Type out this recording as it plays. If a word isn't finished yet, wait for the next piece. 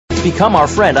Become our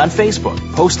friend on Facebook.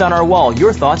 Post on our wall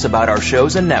your thoughts about our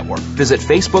shows and network. Visit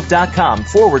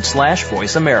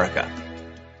Facebook.com/Voice America.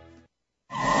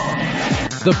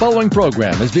 The following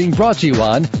program is being brought to you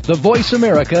on the Voice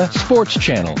America Sports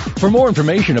Channel. For more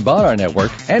information about our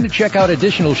network and to check out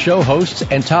additional show hosts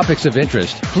and topics of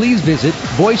interest, please visit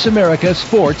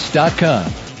VoiceAmericaSports.com.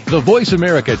 The Voice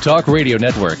America Talk Radio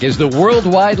Network is the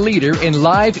worldwide leader in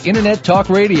live Internet talk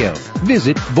radio.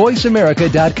 Visit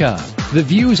VoiceAmerica.com. The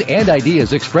views and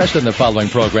ideas expressed on the following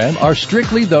program are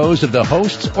strictly those of the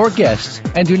hosts or guests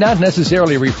and do not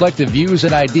necessarily reflect the views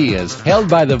and ideas held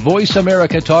by the Voice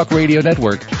America Talk Radio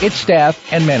Network, its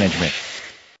staff, and management.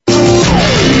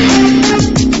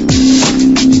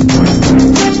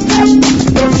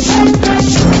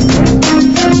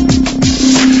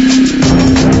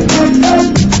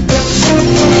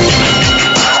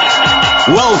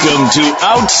 Welcome to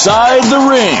Outside the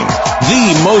Ring,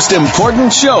 the most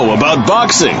important show about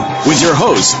boxing, with your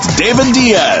host, David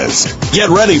Diaz. Get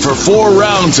ready for 4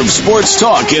 rounds of sports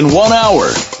talk in 1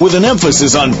 hour, with an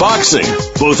emphasis on boxing,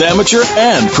 both amateur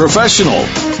and professional.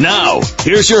 Now,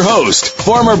 here's your host,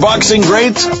 former boxing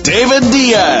great, David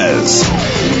Diaz.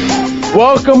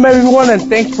 Welcome, everyone, and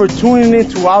thanks for tuning in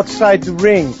to Outside the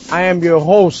Ring. I am your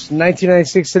host,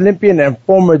 1996 Olympian and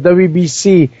former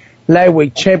WBC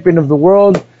lightweight champion of the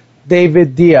world,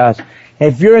 David Diaz.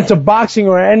 If you're into boxing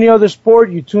or any other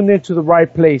sport, you tuned into the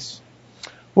right place.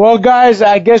 Well, guys,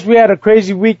 I guess we had a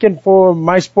crazy weekend for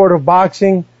my sport of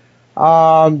boxing.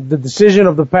 The decision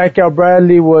of the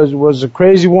Pacquiao-Bradley was a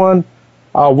crazy one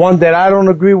that I don't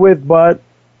agree with, but,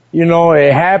 you know,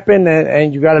 it happened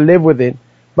and you got to live with it.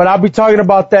 But I'll be talking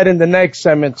about that in the next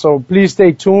segment, so please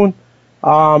stay tuned.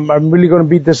 I'm really going to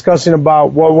be discussing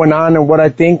about what went on and what I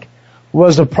think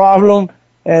was the problem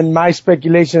and my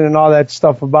speculation and all that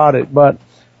stuff about it. But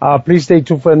please stay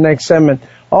tuned for the next segment.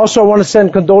 Also, I want to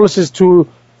send condolences to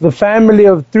the family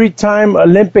of 3-time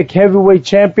Olympic heavyweight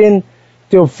champion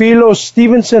Teofilo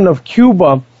Stevenson of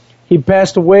Cuba. He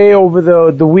passed away over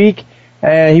the week,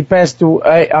 and he passed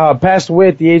away at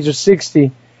the age of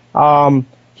 60.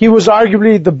 He was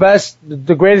arguably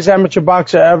the greatest amateur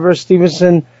boxer ever.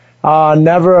 Stevenson was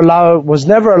never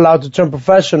allowed to turn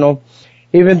professional,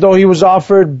 even though he was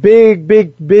offered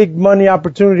big money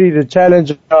opportunity to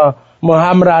challenge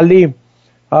Muhammad Ali.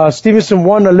 Stevenson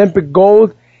won Olympic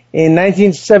gold in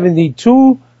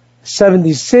 1972,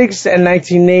 76, and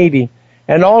 1980.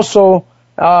 And also,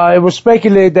 it was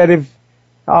speculated that if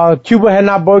Cuba had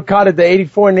not boycotted the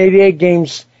 84 and 88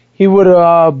 games, he would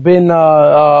have been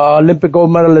Olympic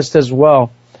gold medalist as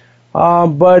well.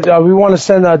 But we want to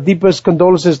send our deepest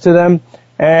condolences to them,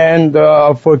 and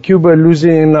for Cuba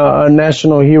losing a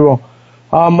national hero.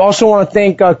 Also want to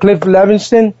thank Cliff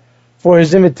Levingston for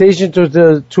his invitation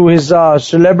to his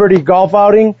celebrity golf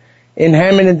outing in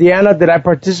Hammond, Indiana, that I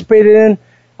participated in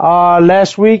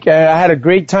last week. I had a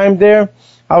great time there.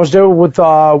 I was there with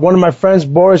one of my friends,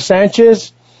 Boris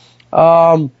Sanchez,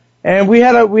 and we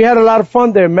had a lot of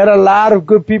fun there. Met a lot of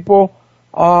good people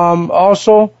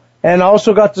also, and I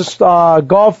also got to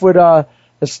golf with the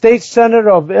state senator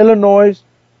of Illinois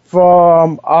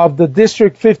from the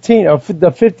District 15,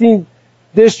 the 15th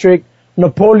District,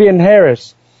 Napoleon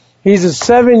Harris. He's a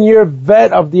 7-year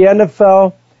vet of the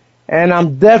NFL, and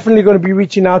I'm definitely going to be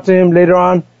reaching out to him later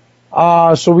on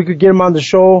so we could get him on the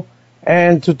show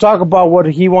and to talk about what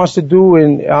he wants to do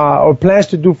or plans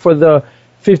to do for the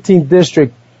 15th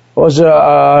District. Was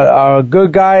a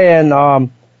good guy and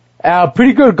a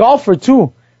pretty good golfer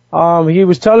too. He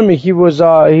was telling me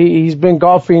he's been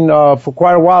golfing for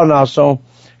quite a while now, so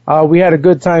we had a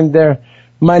good time there.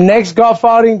 My next golf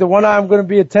outing, the one I'm going to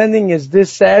be attending, is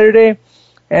this Saturday,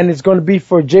 and it's going to be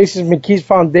for Jason McKee's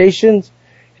Foundation.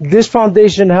 This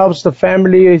foundation helps the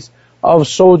families of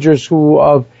soldiers who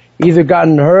have either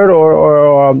gotten hurt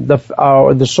or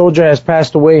the soldier has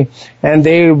passed away, and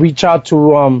they reach out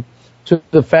to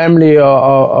the family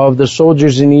of the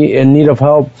soldiers in need of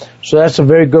help. So that's a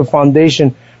very good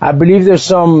foundation. I believe there's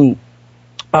some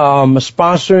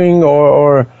sponsoring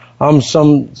or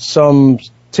some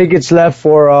tickets left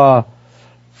for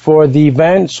the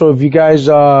event. So if you guys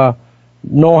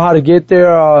know how to get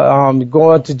there,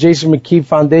 go out to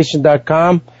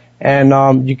JasonMcKeeFoundation.com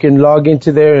and you can log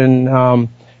into there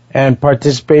and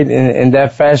participate in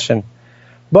that fashion.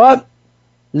 But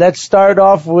let's start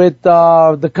off with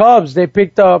the Cubs. They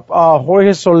picked up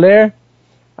Jorge Soler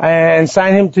and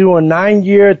signed him to a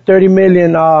 9-year, $30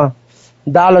 million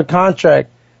contract.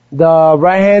 The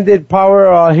right-handed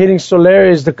power hitting Soler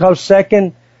is the Cubs'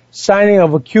 second signing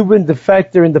of a Cuban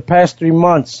defector in the past 3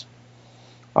 months.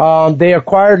 They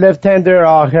acquired left-hander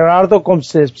Gerardo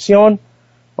Concepcion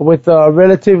with a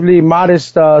relatively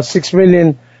modest $6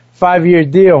 million 5-year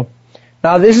deal.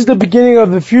 Now, this is the beginning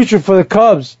of the future for the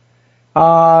Cubs.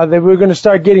 That we're going to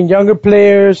start getting younger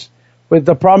players with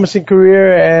a promising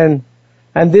career,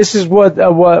 and this is what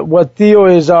Theo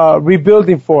is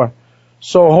rebuilding for.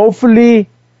 So hopefully,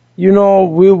 we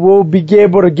will be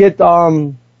able to get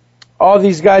all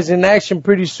these guys in action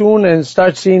pretty soon and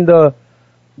start seeing the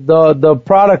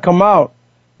product come out.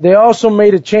 They also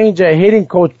made a change at hitting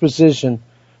coach position,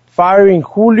 firing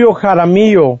Julio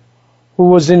Jaramillo, who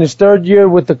was in his 3rd year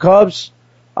with the Cubs.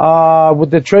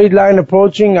 With the trade line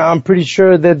approaching, I'm pretty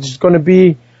sure that there's going to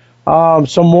be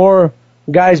some more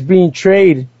guys being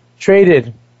traded.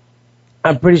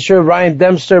 I'm pretty sure Ryan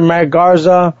Dempster, Matt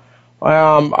Garza,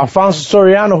 Alfonso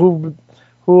Soriano,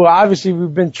 who obviously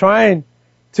we've been trying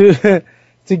to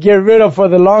get rid of for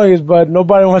the longest, but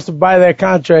nobody wants to buy that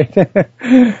contract.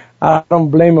 I don't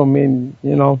blame them.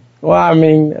 Who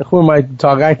am I to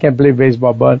talk? I can't play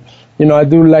baseball, but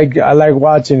I like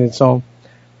watching it. So,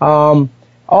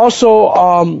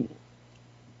 also,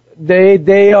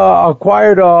 they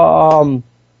acquired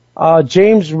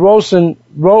James Rosen.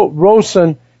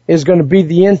 Rosen is going to be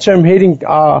the interim hitting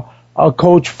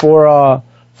coach for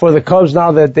the Cubs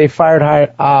now that they fired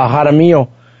Jaramillo.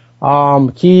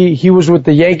 He was with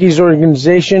the Yankees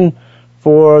organization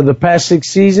for the past 6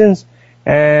 seasons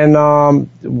and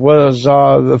was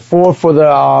the 4 for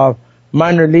the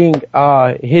minor league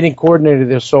hitting coordinator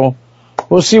there. So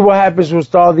we'll see what happens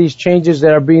with all these changes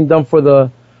that are being done for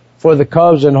the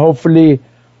Cubs, and hopefully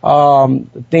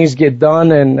things get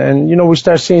done and we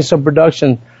start seeing some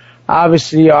production.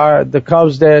 Obviously, the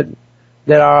Cubs that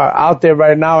are out there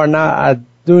right now are not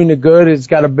doing it good.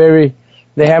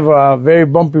 They have a very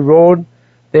bumpy road.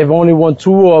 They've only won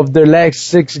 2 of their last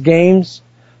 6 games.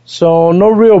 So no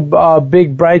real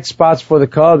big bright spots for the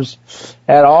Cubs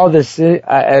at all this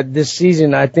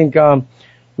season. I think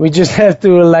we just have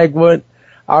to, like what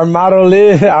our motto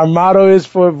is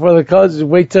for the Cubs, is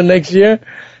wait till next year.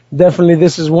 Definitely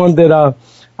this is one that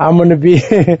I'm going to be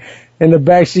in the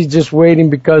backseat just waiting,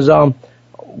 because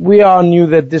we all knew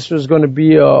that this was going to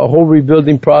be a whole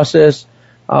rebuilding process.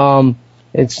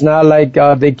 It's not like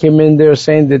they came in there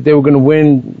saying that they were going to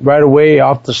win right away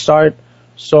off the start.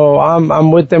 So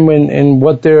I'm with them in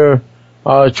what they're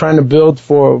trying to build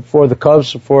for the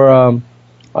Cubs for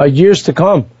years to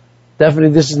come.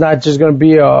 Definitely, this is not just going to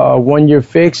be a 1-year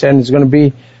fix, and it's going to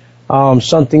be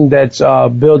something that's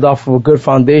built off of a good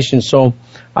foundation. So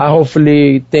I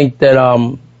hopefully think that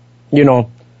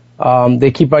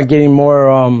they keep on getting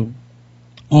more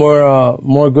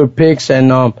good picks, and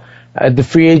the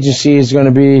free agency is going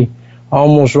to be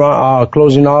almost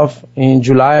closing off in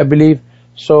July, I believe.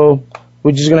 So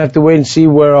we're just going to have to wait and see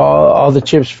where all the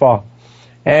chips fall.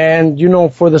 And,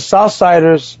 for the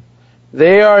Southsiders,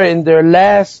 they are in their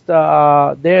last,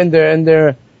 in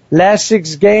their last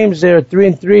 6 games, they're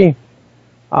 3-3.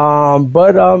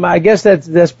 But I guess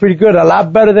that's pretty good. A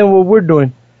lot better than what we're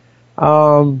doing.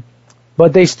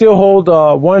 But they still hold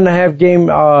a 1.5 game,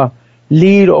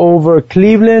 lead over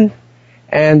Cleveland,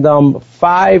 and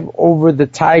 5 over the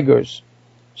Tigers.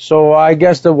 So I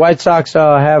guess the White Sox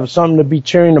have something to be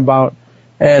cheering about,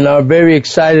 and are very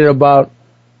excited about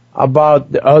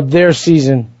their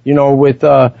season, with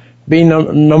being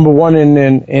number 1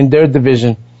 in their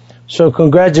division. So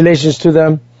congratulations to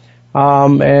them,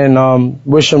 and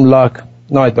wish them luck.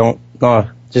 No, I don't. No,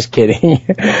 just kidding.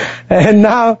 And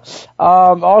now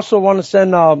also want to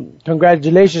send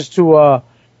congratulations to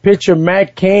pitcher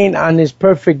Matt Cain on his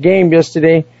perfect game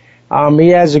yesterday. He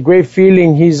has a great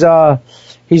feeling. He's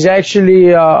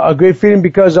actually a great feeling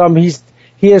because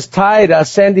he has tied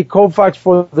Sandy Koufax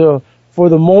for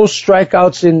the most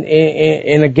strikeouts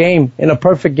in a game, in a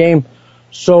perfect game.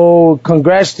 So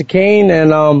congrats to Cain,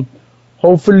 and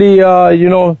hopefully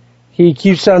he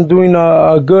keeps on doing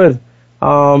good.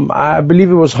 I believe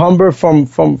it was Humber from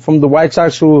the White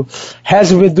Sox who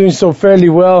hasn't been doing so fairly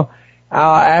well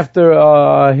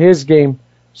after his game.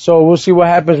 So we'll see what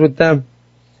happens with them.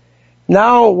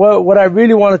 Now, what I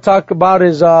really want to talk about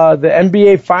is the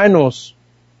NBA Finals.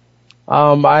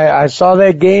 I saw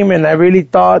that game, and I really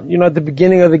thought, at the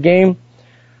beginning of the game,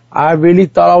 I really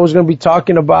thought I was going to be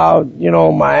talking about,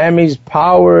 Miami's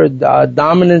power,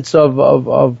 dominance of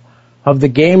the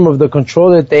game, of the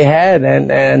control that they had,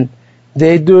 and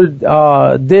they did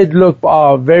look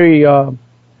very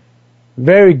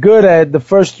very good at the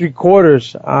first 3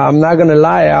 quarters. I'm not gonna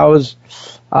lie, I was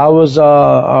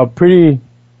pretty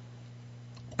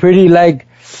like,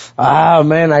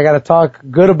 man, I gotta talk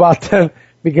good about them,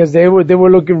 because they were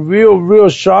looking real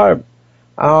sharp.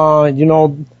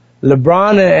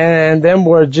 LeBron and them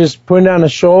were just putting on a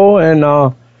show, and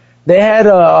they had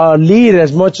a lead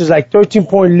as much as like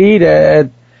 13-point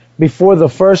lead before the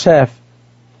first half.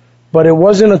 But it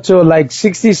wasn't until like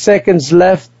 16 seconds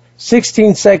left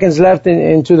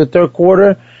into the third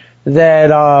quarter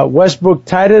that Westbrook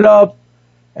tied it up.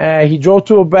 He drove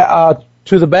to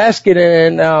the basket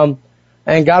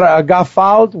and got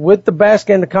fouled with the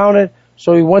basket and counted.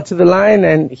 So he went to the line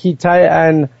and he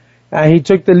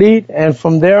took the lead. And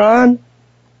from there on,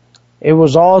 it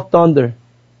was all Thunder.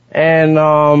 And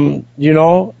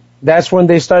that's when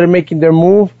they started making their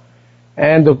move.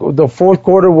 And the fourth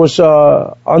quarter was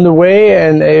underway,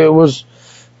 and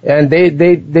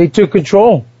they took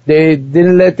control. They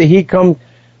didn't let the Heat come.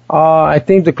 I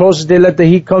think the closest they let the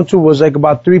Heat come to was like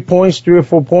about 3 or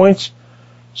 4 points.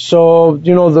 So,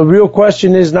 the real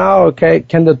question is now, okay,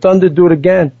 can the Thunder do it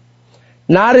again?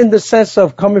 Not in the sense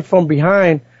of coming from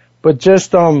behind, but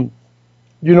just,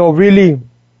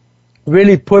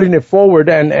 really putting it forward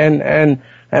and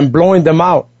blowing them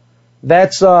out.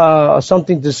 That's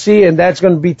something to see, and that's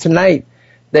going to be tonight.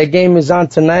 That game is on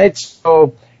tonight,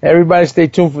 so everybody stay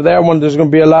tuned for that one. There's going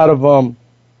to be a lot of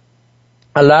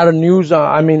news. A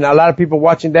lot of people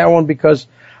watching that one, because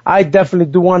I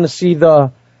definitely do want to see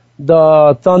the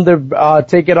Thunder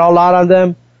take it all out on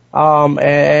them,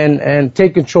 and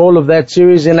take control of that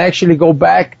series and actually go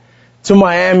back to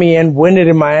Miami and win it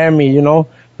in Miami.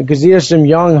 Because there's some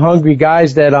young, hungry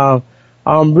guys that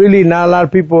really not a lot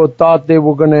of people thought they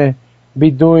were gonna be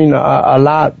doing a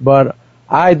lot, but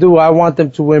I want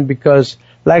them to win, because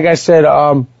like I said,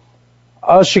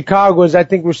 us Chicagoans, I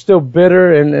think we're still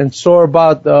bitter and sore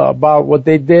about what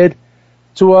they did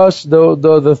to us.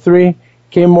 The three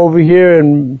came over here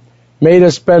and made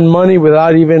us spend money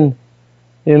without even,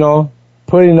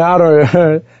 putting out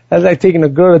or that's like taking a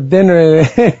girl to dinner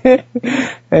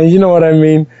and you know what I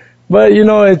mean. But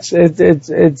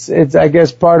it's I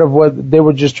guess part of what they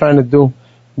were just trying to do.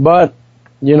 But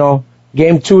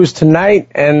Game 2 is tonight,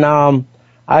 and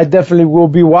I definitely will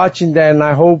be watching that, and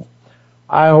I hope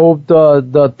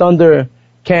the Thunder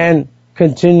can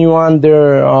continue on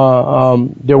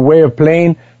their way of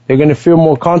playing. They're going to feel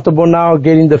more comfortable now,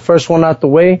 getting the first one out the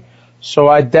way. So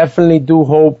I definitely do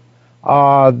hope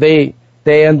they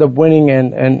end up winning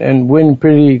and win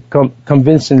pretty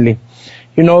convincingly.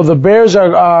 The Bears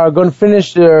are going to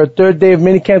finish their third day of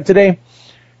minicamp today,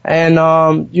 and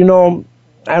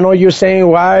I know you're saying,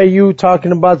 why are you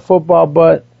talking about football?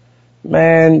 But,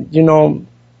 man,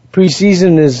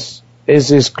 preseason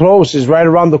is close, is right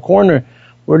around the corner.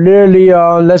 We're literally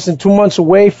less than 2 months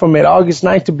away from it, August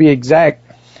 9th to be exact.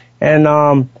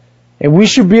 And we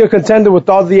should be a contender with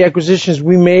all the acquisitions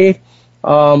we made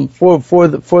for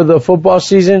the football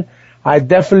season. I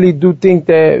definitely do think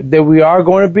that we are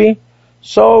going to be.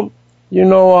 So, we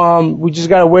just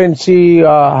got to wait and see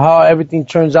how everything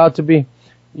turns out to be,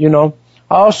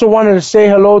 I also wanted to say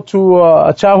hello to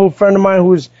a childhood friend of mine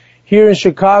who's here in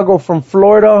Chicago from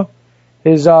Florida.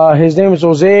 His name is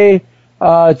Jose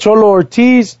Cholo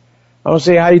Ortiz. I want to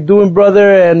say, how you doing,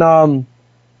 brother? And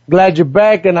glad you're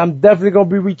back. And I'm definitely going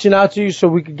to be reaching out to you so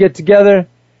we could get together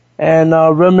and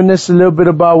reminisce a little bit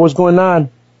about what's going on.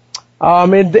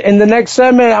 In the next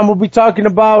segment, I'm going to be talking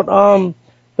about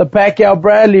the Pacquiao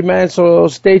Bradley, man. So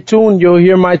stay tuned. You'll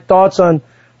hear my thoughts on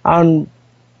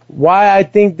why I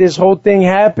think this whole thing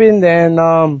happened,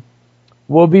 and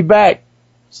we'll be back.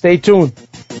 Stay tuned.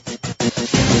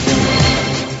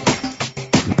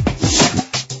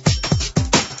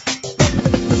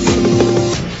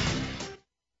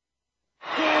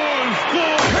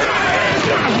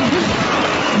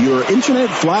 Your internet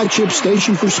flagship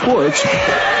station for sports.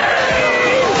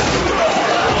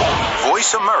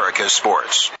 Voice America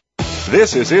Sports.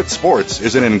 This Is It Sports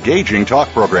is an engaging talk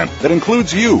program that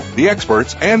includes you, the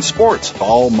experts, and sports,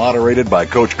 all moderated by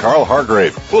Coach Carl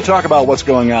Hargrave. We'll talk about what's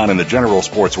going on in the general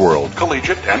sports world,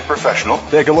 collegiate and professional.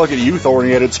 Take a look at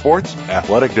youth-oriented sports,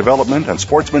 athletic development and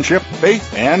sportsmanship,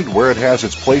 faith, and where it has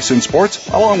its place in sports,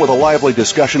 along with a lively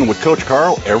discussion with Coach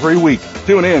Carl every week.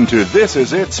 Tune in to This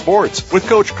Is It Sports with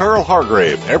Coach Carl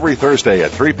Hargrave every Thursday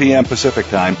at 3 p.m. Pacific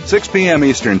Time, 6 p.m.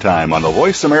 Eastern Time on the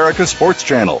Voice America Sports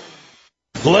Channel.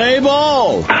 Play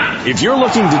ball! If you're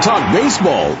looking to talk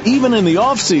baseball, even in the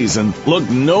off-season, look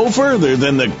no further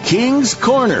than the King's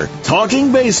Corner,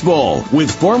 Talking Baseball, with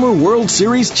former World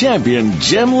Series champion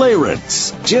Jim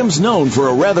Leyritz. Jim's known for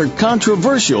a rather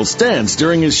controversial stance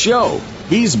during his show.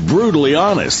 He's brutally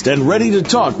honest and ready to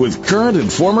talk with current and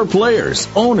former players,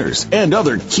 owners, and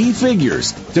other key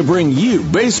figures to bring you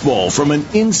baseball from an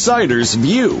insider's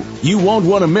view. You won't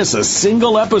want to miss a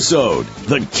single episode.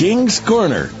 The King's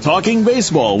Corner, Talking Baseball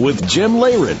Baseball with Jim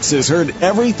Leyritz is heard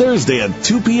every Thursday at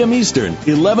 2 p.m. Eastern,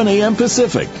 11 a.m.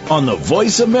 Pacific on the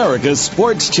Voice America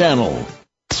Sports Channel.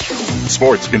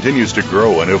 Sports continues to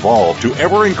grow and evolve to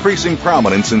ever-increasing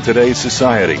prominence in today's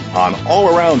society. On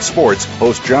All Around Sports,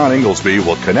 host John Inglesby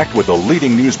will connect with the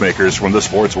leading newsmakers from the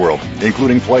sports world,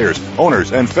 including players,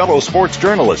 owners, and fellow sports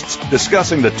journalists,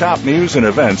 discussing the top news and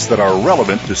events that are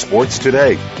relevant to sports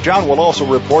today. John will also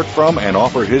report from and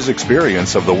offer his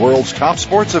experience of the world's top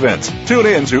sports events. Tune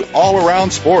in to All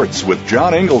Around Sports with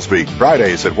John Inglesby,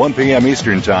 Fridays at 1 p.m.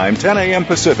 Eastern Time, 10 a.m.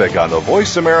 Pacific on the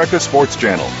Voice America Sports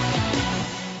Channel.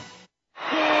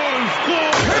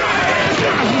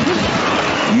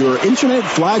 Your internet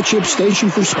flagship station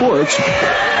for sports.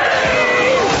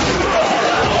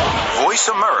 Voice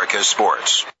America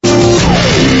Sports.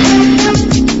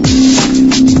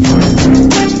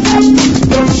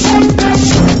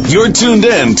 You're tuned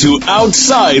in to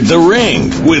Outside the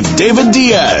Ring with David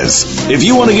Diaz. If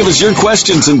you want to give us your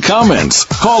questions and comments,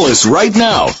 call us right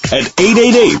now at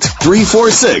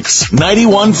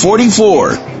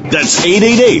 888-346-9144. That's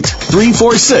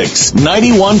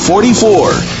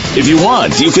 888-346-9144. If you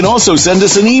want, you can also send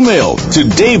us an email to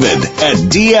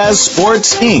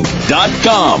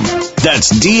david@diazsportsinc.com.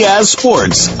 That's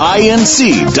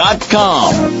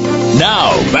diazsportsinc.com.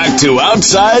 Now, back to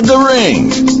Outside the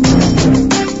Ring.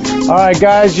 All right,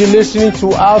 guys, you're listening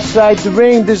to Outside the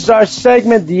Ring. This is our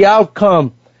segment, The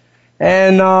Outcome.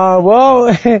 And,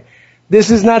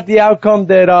 this is not the outcome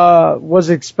that was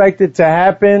expected to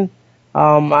happen.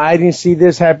 I didn't see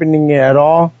this happening at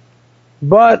all.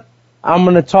 But I'm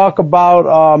going to talk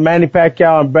about Manny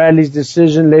Pacquiao and Bradley's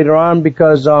decision later on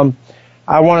because I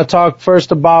want to talk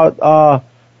first about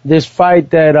this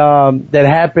fight that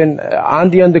happened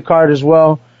on the undercard as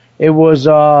well. It was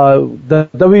the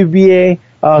WBA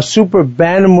Super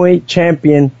Bantamweight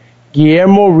champion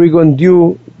Guillermo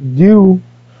Rigondeaux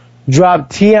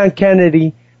dropped Tian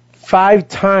Kennedy 5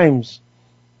 times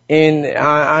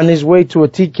on his way to a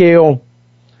TKO.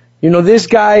 You know, this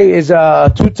guy is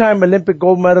a 2-time Olympic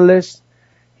gold medalist.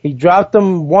 He dropped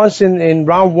him once in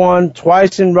round 1,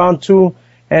 twice in round 2,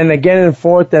 and again in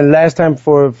 4th, and last time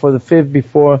for the 5th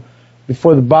before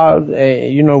the bout,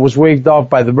 was waved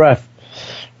off by the ref.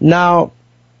 Now,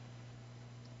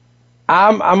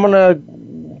 I'm gonna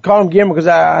call him Guillermo because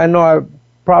I know I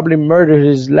probably murdered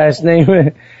his last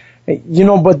name.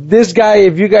 But this guy,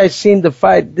 if you guys seen the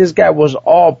fight, this guy was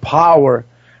all power.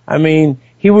 I mean,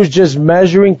 he was just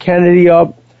measuring Kennedy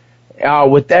up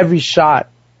with every shot.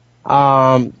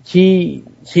 He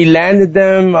landed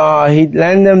them. He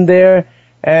landed them there,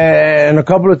 and a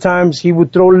couple of times he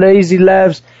would throw lazy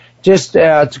lefts just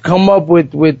to come up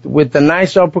with a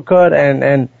nice uppercut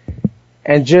and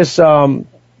just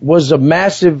was a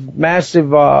massive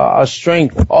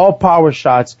strength. All power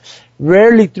shots.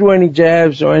 Rarely threw any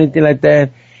jabs or anything like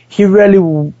that. He really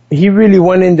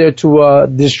went in there to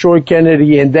destroy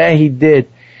Kennedy, and that he did.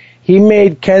 He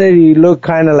made Kennedy look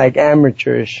kind of like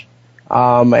amateurish,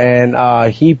 and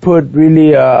he put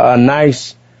really a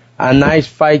nice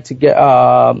fight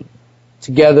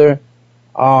together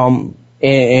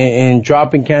in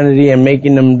dropping Kennedy and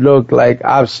making him look like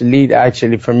obsolete.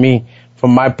 Actually, for me,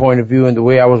 from my point of view and the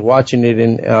way I was watching it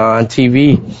on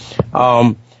TV,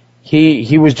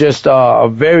 he was just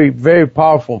very, very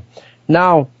powerful.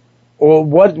 Now,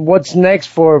 what's next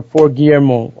for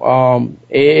Guillermo?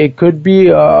 It could be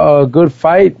a good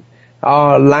fight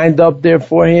lined up there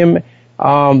for him.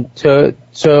 So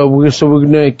we're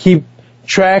gonna keep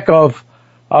track of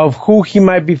who he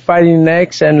might be fighting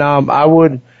next, and I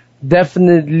would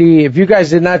definitely, if you guys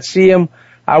did not see him,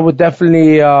 I would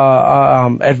definitely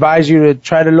advise you to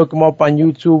try to look him up on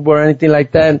YouTube or anything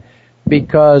like that,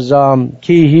 because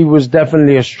he was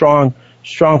definitely a strong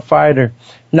fighter.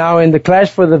 Now, in the clash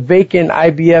for the vacant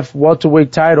IBF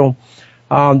welterweight title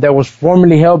that was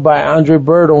formerly held by Andre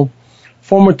Berto,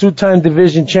 former 2-time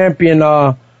division champion,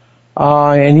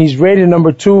 and he's rated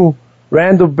number 2,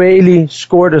 Randall Bailey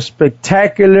scored a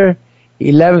spectacular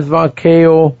 11th round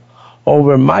KO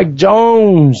over Mike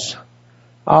Jones.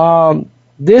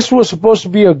 This was supposed to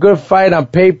be a good fight on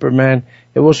paper, man.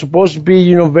 It was supposed to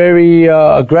be, very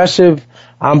aggressive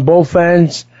on both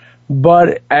ends.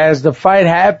 But as the fight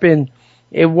happened,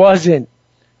 it wasn't.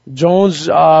 Jones,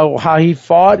 how he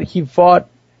fought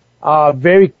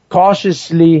very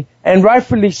cautiously, and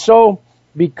rightfully so,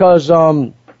 because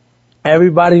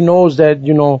everybody knows that,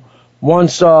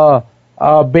 once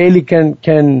Bailey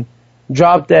can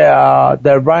drop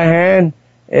that right hand,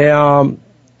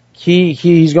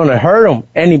 he's gonna hurt him,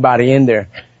 anybody in there,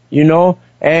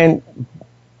 and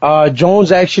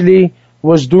Jones actually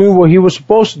was doing what he was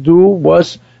supposed to do,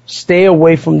 was stay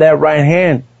away from that right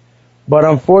hand. But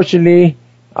unfortunately,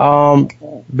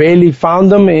 Bailey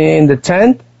found him in the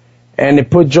 10th, and it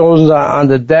put Jones on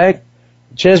the deck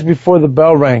just before the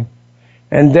bell rang.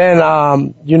 And then,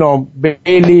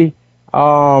 Bailey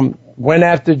went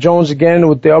after Jones again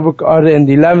with the uppercut in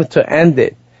the 11th to end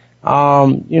it.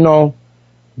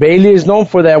 Bailey is known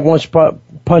for that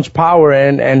punch power,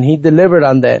 and he delivered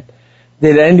on that.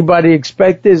 Did anybody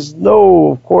expect this?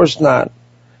 No, of course not.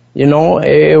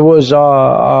 It was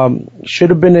should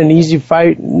have been an easy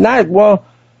fight.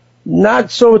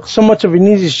 Not so much of an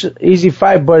easy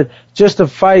fight, but just a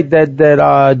fight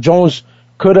that Jones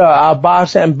could have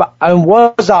outboxed and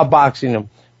was outboxing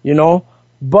him.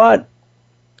 But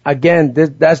again,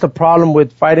 that's the problem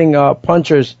with fighting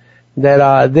punchers,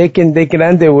 that they can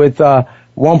end it with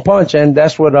one punch, and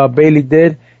that's what Bailey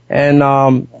did.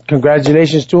 And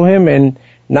congratulations to him. And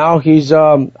now he's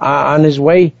on his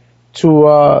way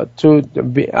to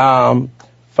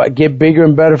get bigger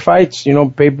and better fights.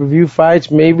 Pay-per-view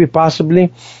fights, maybe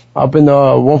possibly up in the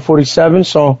 147.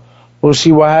 So we'll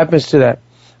see what happens to that.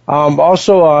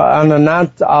 Also, on a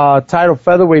non-title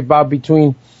featherweight bout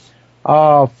between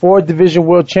fourth division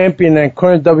world champion and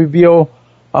current WBO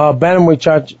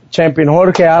bantamweight champion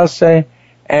Jorge Arce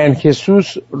and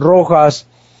Jesus Rojas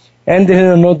ended in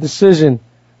a no decision.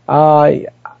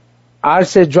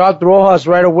 Arce dropped Rojas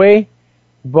right away,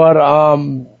 but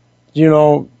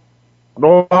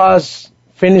Rojas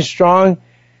finished strong,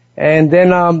 and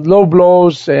then low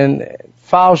blows and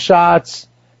foul shots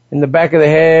in the back of the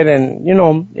head, and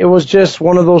it was just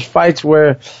one of those fights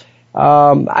where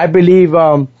I believe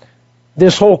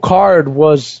this whole card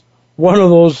was one of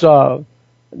those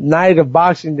night of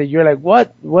boxing that you're like,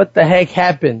 what the heck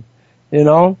happened,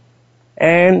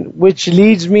 and which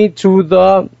leads me to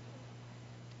the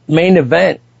main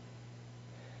event.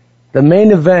 The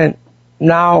main event.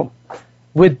 Now,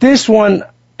 with this one,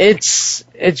 it's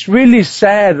really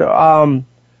sad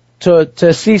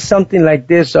to see something like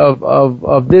this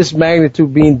of this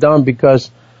magnitude being done,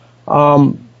 because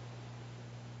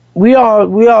we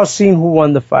all seen who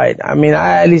won the fight. I mean,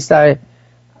 I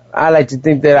like to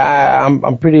think that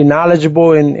I'm pretty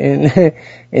knowledgeable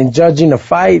in judging a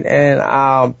fight, and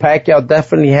Pacquiao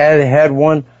definitely had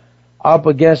one up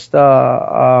against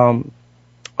Bradley.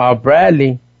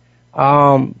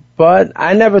 But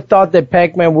I never thought that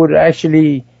Pac-Man would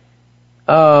actually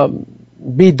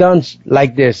be done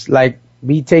like this, like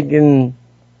be taken,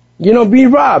 be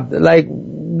robbed. Like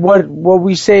what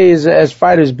we say is, as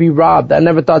fighters, be robbed. I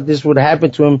never thought this would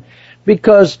happen to him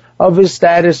because of his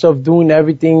status of doing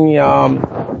everything,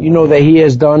 that he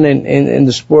has done in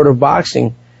the sport of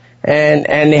boxing. And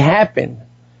it happened,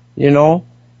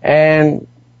 and,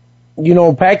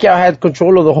 Pacquiao had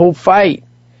control of the whole fight.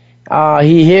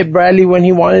 He hit Bradley when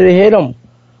he wanted to hit him.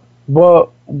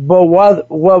 But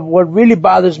what really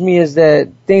bothers me is that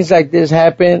things like this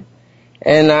happen,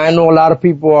 and I know a lot of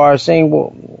people are saying,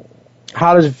 well,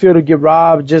 how does it feel to get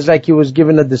robbed? Just like he was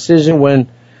given a decision when,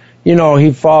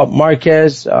 he fought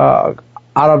Marquez, out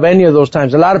of any of those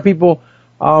times. A lot of people,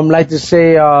 like to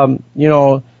say,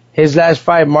 his last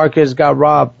fight, Marquez got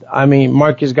robbed.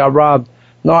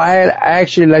 No, I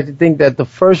actually like to think that the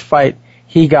first fight,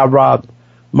 he got robbed.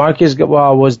 Marquez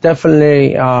was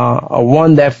definitely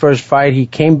won that first fight. He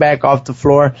came back off the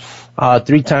floor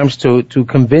 3 times to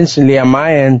convincingly, on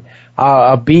my end,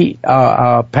 beat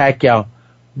Pacquiao.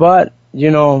 But,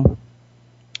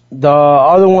 the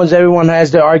other ones, everyone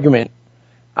has their argument.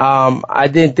 I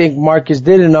didn't think Marquez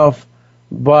did enough,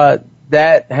 but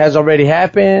that has already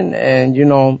happened,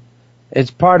 and,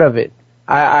 it's part of it.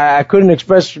 I couldn't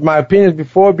express my opinions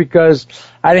before because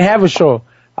I didn't have a show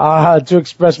to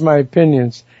express my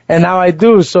opinions, and now I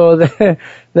do. So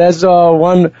that's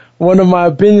one of my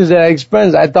opinions that I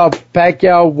expressed. I thought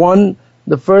Pacquiao won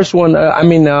the first one.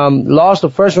 Lost the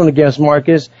first one against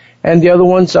Marquez, and the other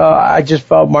ones I just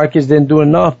felt Marquez didn't do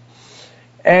enough.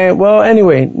 And well,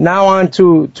 anyway, now on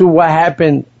to what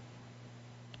happened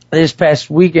this past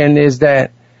weekend is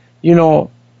that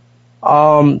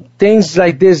things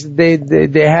like this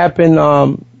they happen,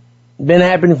 been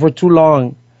happening for too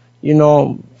long.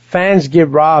 Fans get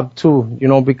robbed too,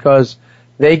 because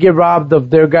they get robbed of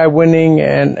their guy winning,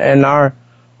 and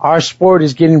our sport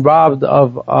is getting robbed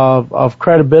of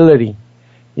credibility.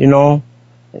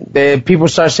 People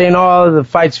start saying, oh, the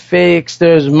fight's fixed,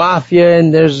 there's mafia,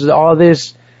 and there's all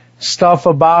this stuff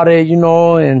about it,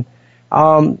 and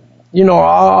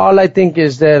all I think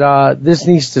is that this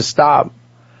needs to stop.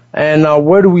 And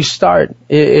where do we start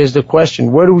is the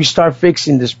question. Where do we start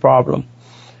fixing this problem?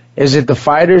 Is it the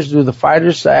fighters? Do the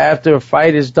fighters, after a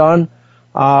fight is done,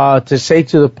 to say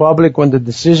to the public when the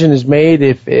decision is made,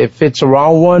 if it's a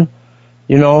wrong one,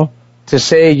 to to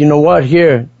say, you know what,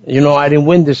 here, I didn't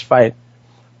win this fight.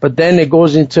 But then it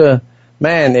goes into,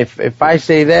 man, if I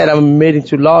say that I'm admitting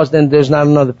to loss, then there's not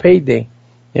another payday,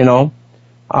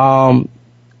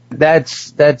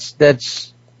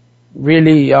 That's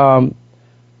really tough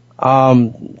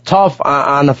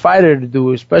on a fighter to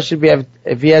do, especially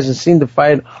if he hasn't seen the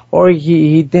fight or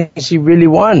he thinks he really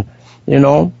won.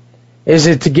 Is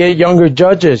it to get younger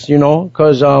judges?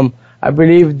 Because I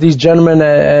believe these gentlemen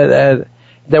that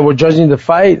were judging the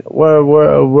fight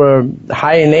were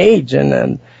high in age,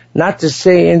 and not to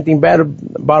say anything bad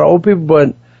about old people,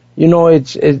 but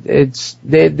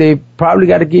they probably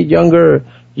got to get younger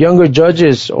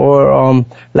judges, or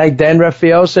like Dan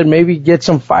Rafael said, maybe get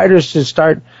some fighters to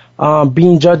start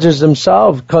being judges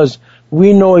themselves, because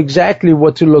we know exactly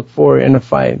what to look for in a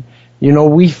fight.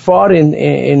 We fought in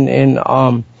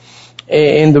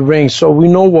the ring, so we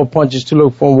know what punches to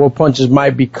look for and what punches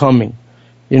might be coming.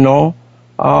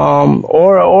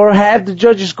 Or have the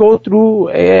judges go through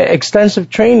extensive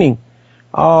training.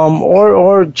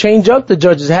 Or change up the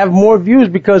judges, have more views,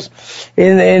 because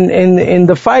in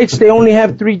the fights they only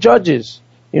have 3 judges.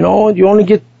 You only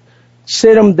get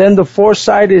sit them, then the 4th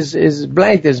side is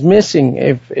blank, is missing.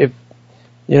 If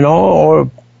or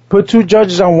put 2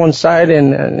 judges on one side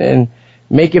and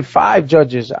make it 5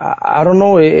 judges. I don't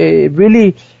know. It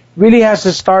really has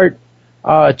to start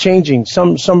changing.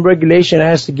 Some regulation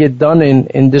has to get done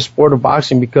in this sport of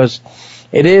boxing, because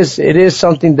it is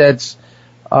something that's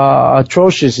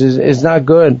atrocious, is not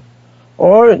good.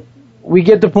 Or we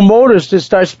get the promoters to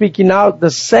start speaking out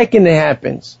the second it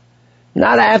happens,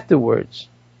 not afterwards.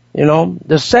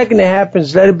 The second it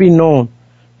happens, let it be known.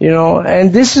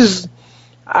 And this is,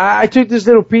 I took this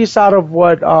little piece out of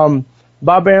what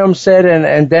Bob Arum said,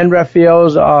 and Dan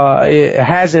Rafael's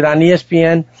has it on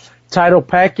ESPN, titled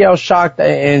 "Pacquiao Shocked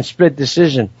and Split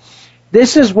Decision."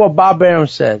 This is what Bob Arum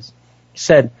said,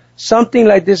 something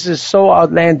like this is so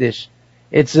outlandish.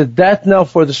 It's a death knell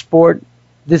for the sport.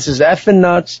 This is effing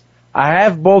nuts. I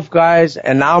have both guys,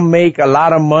 and I'll make a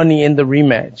lot of money in the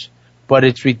rematch. But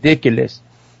it's ridiculous.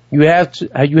 You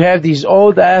have these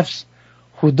old Fs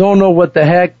who don't know what the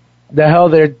hell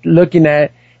they're looking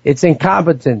at. It's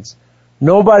incompetence.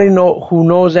 Nobody who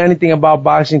knows anything about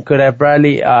boxing could have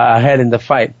Bradley ahead in the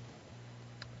fight.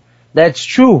 That's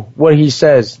true, what he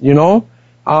says. Is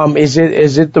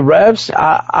it the refs?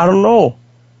 I don't know.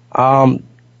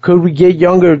 Could we get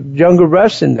younger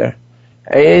refs in there?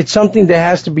 It's something that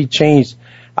has to be changed.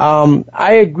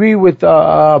 I agree with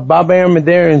Bob Arum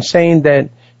there in saying that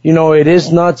it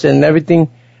is nuts and everything,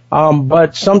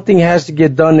 but something has to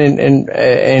get done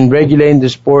in regulating the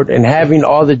sport, and having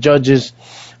all the judges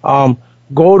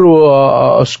go to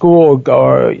a school,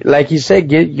 or like he said,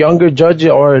 get younger judges,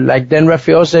 or like Dan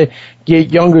Rafael said,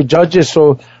 get younger judges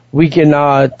so we can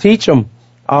teach them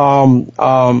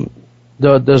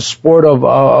the sport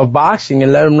of boxing,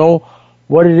 and let them know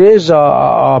what it is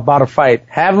about a fight.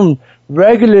 Have them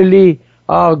regularly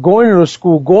going to the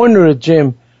school, going to the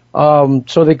gym,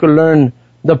 so they could learn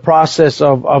the process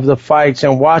of the fights,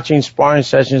 and watching sparring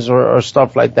sessions or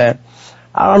stuff like that.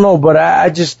 I don't know, but I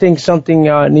just think something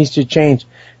needs to change.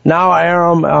 Now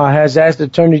Arum has asked the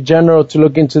Attorney General to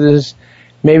look into this.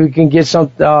 Maybe we can get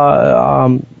something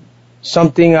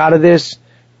out of this.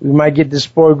 We might get the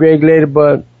sport regulated,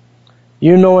 but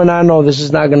and I know this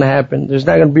is not going to happen. There's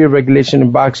not going to be a regulation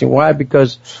in boxing. Why?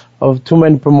 Because of too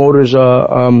many promoters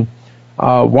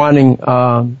wanting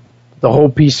the whole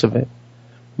piece of it.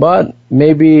 But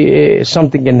maybe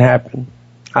something can happen.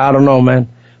 I don't know, man.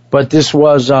 But this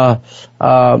was a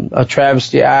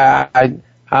travesty.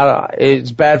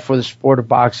 It's bad for the sport of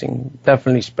boxing.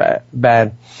 Definitely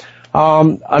bad.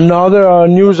 Another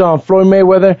news on Floyd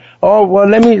Mayweather. Oh, well,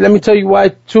 let me tell you why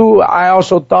too. I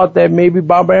also thought that maybe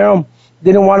Bob Arum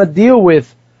didn't want to deal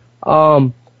with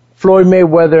Floyd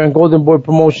Mayweather and Golden Boy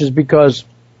Promotions, because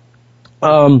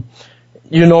that's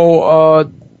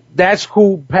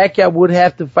who Pacquiao would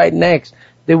have to fight next.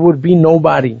 There would be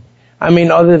nobody. I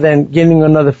mean, other than getting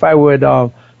another fight with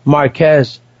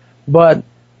Marquez. But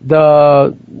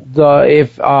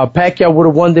if Pacquiao would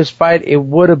have won this fight, it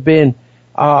would have been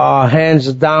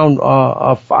hands down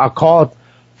a call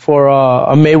for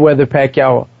a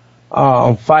Mayweather-Pacquiao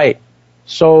fight.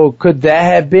 So could that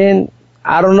have been?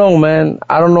 I don't know, man.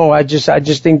 I don't know. I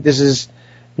just think this is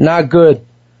not good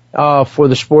for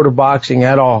the sport of boxing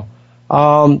at all.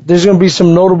 There's going to be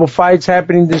some notable fights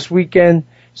happening this weekend.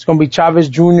 It's going to be Chavez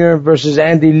Jr. versus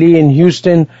Andy Lee in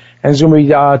Houston, and it's going to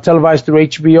be televised through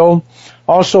HBO.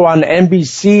 Also on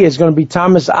NBC, it's going to be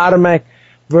Thomas Adamek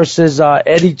versus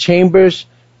Eddie Chambers.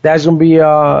 That's going to be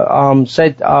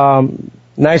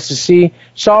nice to see.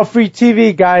 It's all free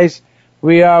TV, guys.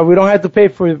 We don't have to pay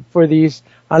for these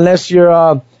unless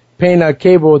you're paying a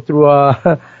cable through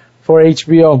for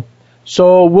HBO.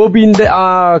 So we'll be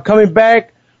coming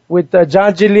back with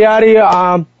John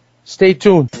Gigliotti. Stay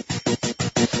tuned.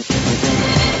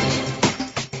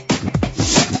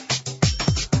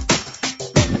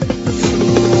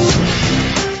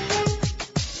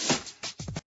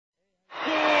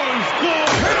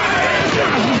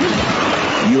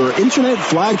 Your internet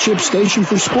flagship station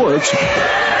for sports.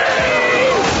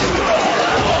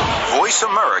 Voice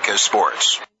America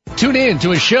Sports. Tune in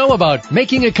to a show about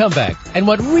making a comeback and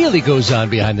what really goes on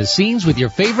behind the scenes with your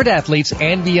favorite athletes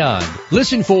and beyond.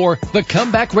 Listen for The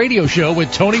Comeback Radio Show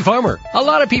with Tony Farmer. A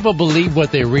lot of people believe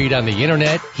what they read on the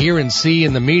internet, hear and see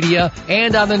in the media,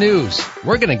 and on the news.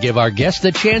 We're going to give our guests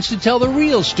the chance to tell the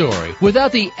real story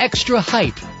without the extra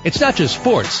hype. It's not just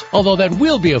sports, although that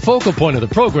will be a focal point of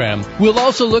the program. We'll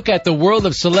also look at the world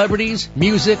of celebrities,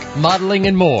 music, modeling,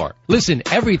 and more. Listen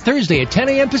every Thursday at 10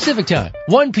 a.m. Pacific Time,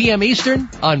 1 p.m. Eastern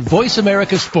on Voice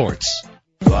America Sports.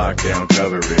 Lockdown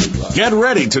coverage. Get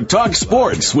ready to talk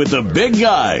sports with the big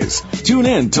guys. Tune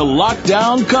in to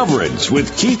Lockdown Coverage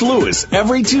with Keith Lewis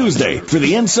every Tuesday for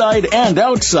the inside and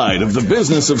outside of the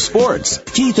business of sports.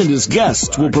 Keith and his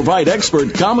guests will provide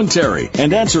expert commentary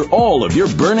and answer all of your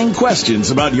burning questions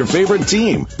about your favorite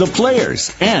team, the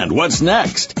players, and what's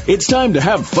next. It's time to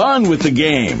have fun with the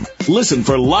game. Listen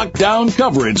for Lockdown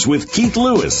Coverage with Keith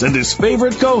Lewis and his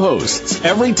favorite co-hosts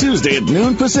every Tuesday at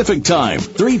noon Pacific Time,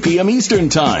 3 p.m. Eastern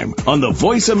Time on the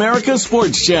Voice America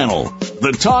Sports Channel.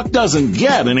 The talk doesn't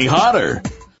get any hotter.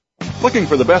 Looking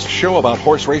for the best show about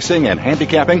horse racing and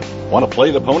handicapping? Want to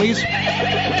play the ponies?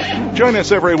 Join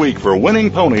us every week for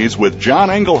Winning Ponies with John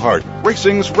Englehart,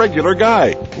 racing's regular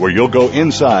guy, where you'll go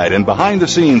inside and behind the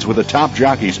scenes with the top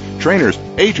jockeys, trainers,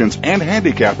 agents, and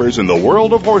handicappers in the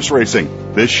world of horse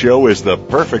racing. This show is the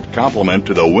perfect complement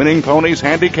to the Winning Ponies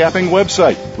handicapping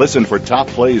website. Listen for top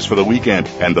plays for the weekend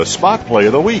and the spot play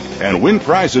of the week, and win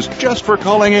prizes just for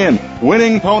calling in.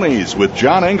 Winning Ponies with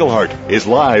John Englehart is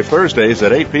live Thursdays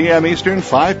at 8 p.m. Eastern,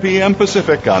 5 p.m.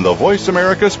 Pacific on the Voice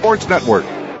America Sports Network.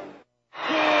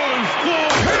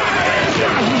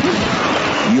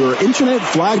 Your internet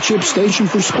flagship station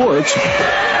for sports.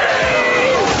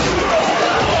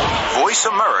 Voice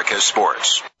America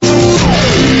Sports.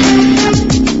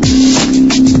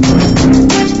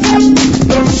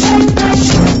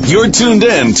 You're tuned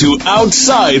in to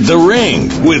Outside the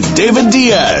Ring with David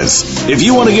Diaz. If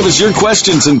you want to give us your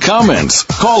questions and comments,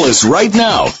 call us right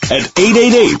now at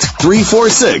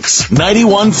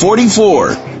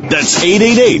 888-346-9144. That's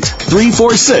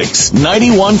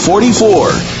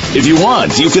 888-346-9144. If you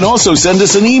want, you can also send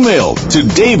us an email to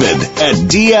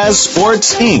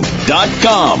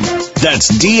david@diazsportsinc.com. That's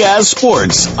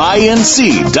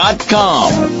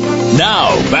diazsportsinc.com.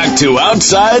 Now, back to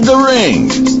Outside the Ring.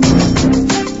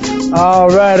 All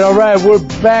right. We're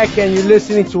back, and you're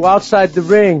listening to Outside the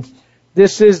Ring.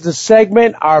 This is the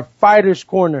segment, our Fighters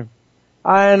Corner.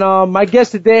 And my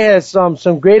guest today has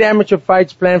some great amateur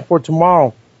fights planned for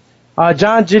tomorrow.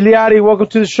 John Gigliotti, welcome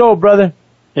to the show, brother.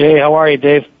 Hey, how are you,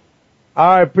 Dave?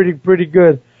 All right, pretty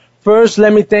good. First,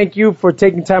 let me thank you for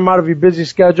taking time out of your busy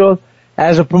schedule.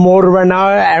 As a promoter right now,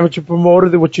 amateur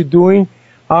promoter, what you're doing,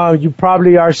 you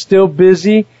probably are still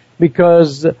busy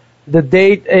because the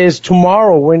date is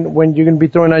tomorrow when you're going to be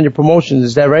throwing on your promotions.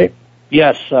 Is that right?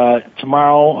 Yes,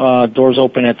 tomorrow, doors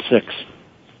open at 6.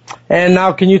 And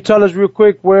now, can you tell us real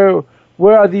quick where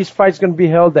are these fights going to be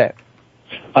held at?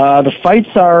 The fights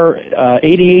are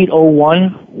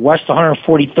 8801 West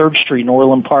 143rd Street in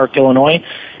Orland Park, Illinois.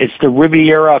 It's the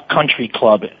Riviera Country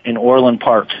Club in Orland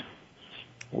Park.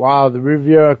 Wow, the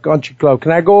Riviera Country Club.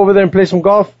 Can I go over there and play some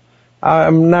golf?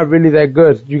 I'm not really that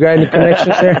good. You got any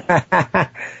connections there?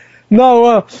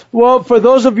 No, well, for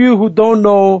those of you who don't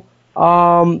know,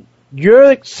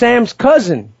 you're Sam's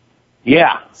cousin.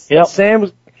 Yeah, yep. Sam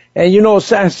was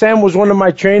one of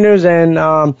my trainers,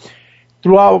 and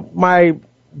throughout my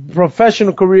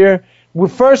professional career,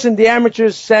 first in the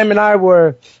amateurs, Sam and I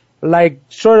were like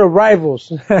sort of rivals.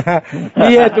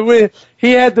 He had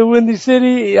the Windy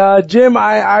City gym.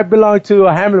 I belonged to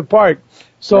Hamlet Park,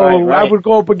 so right. I would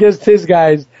go up against his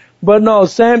guys. But no,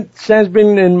 Sam's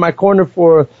been in my corner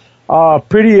for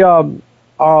pretty long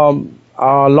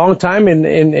time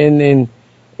in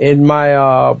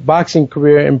my boxing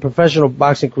career, in professional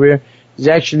boxing career. He's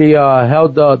actually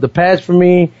held the pads for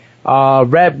me,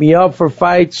 wrapped me up for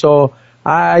fights. So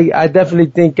I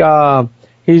definitely think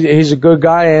he's a good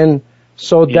guy, and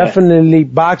so definitely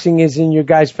boxing is in your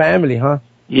guys' family, huh?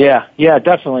 Yeah,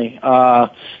 definitely.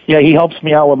 He helps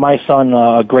me out with my son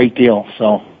a great deal.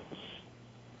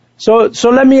 So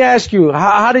let me ask you,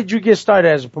 how did you get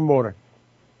started as a promoter?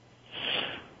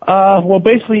 Well,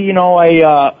 basically, you know,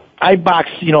 I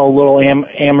boxed, you know, a little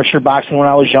amateur boxing when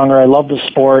I was younger. I loved the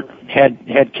sport.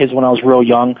 Had kids when I was real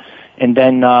young, and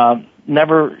then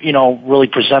never, you know, really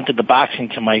presented the boxing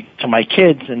to my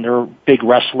kids, and they're big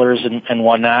wrestlers and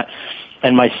whatnot.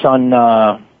 And my son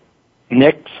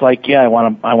Nick's like, yeah, I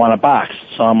want to box.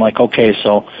 So I'm like, okay,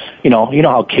 so you know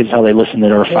how kids, how they listen to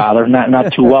their father,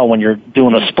 not too well when you're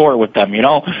doing a sport with them, you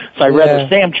know. So I'd rather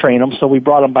Sam train him, so we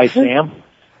brought him by Sam.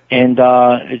 And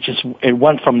it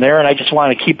went from there, and I just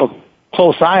want to keep a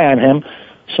close eye on him.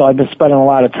 So I've been spending a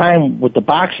lot of time with the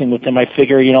boxing with him. I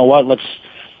figure, you know what, let's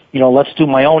do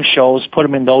my own shows, put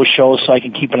him in those shows so I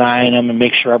can keep an eye on him and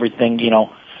make sure everything, you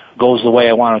know, goes the way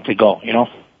I want it to go, you know.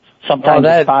 Sometimes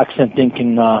this boxing thing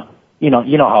can, you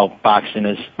know how boxing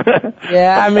is.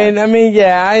 Yeah, I mean,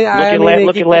 yeah.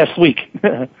 Look at last week.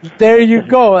 There you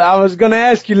go. I was going to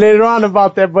ask you later on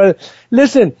about that, but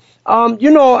listen,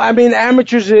 you know, I mean,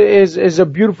 amateurs is a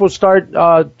beautiful start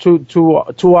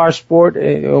to our sport,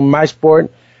 my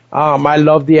sport. I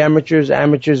love the amateurs.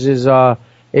 Amateurs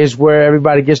is where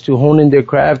everybody gets to hone in their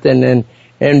craft and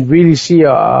really see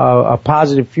a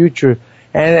positive future,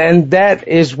 and that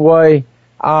is why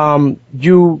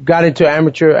you got into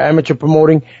amateur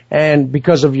promoting, and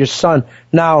because of your son.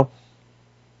 Now,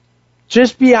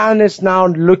 just be honest now,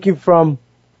 looking from,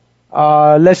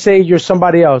 let's say you're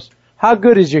somebody else. How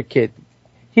good is your kid?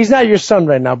 He's not your son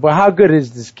right now, but how good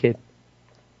is this kid?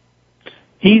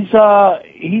 He's good.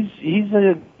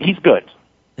 He's good.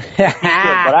 But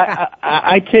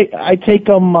I take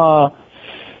him.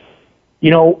 You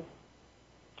know,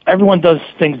 everyone does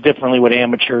things differently with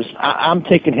amateurs. I'm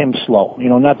taking him slow. You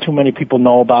know, not too many people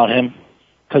know about him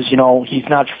because, you know, he's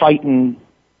not fighting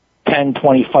 10,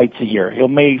 20 fights a year. He'll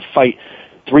may fight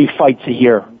 3 fights a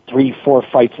year, 3, 4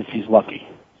 fights if he's lucky.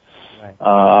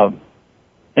 Right.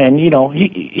 And you know,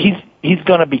 he's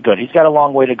going to be good. He's got a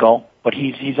long way to go, but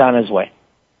he's on his way.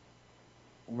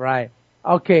 Right.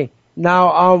 Okay.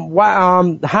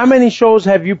 Now, how many shows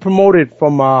have you promoted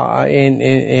from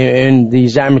in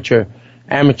these amateur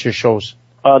shows?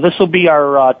 This will be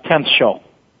our 10th show.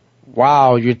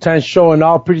 Wow, your 10th show, and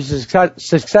all pretty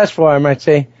successful, I might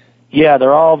say. Yeah,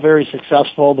 they're all very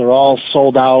successful. They're all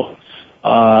sold out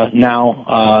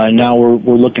now. Now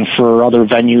we're looking for other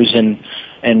venues,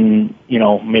 and you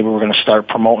know, maybe we're going to start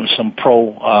promoting some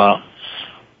pro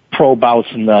bouts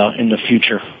in the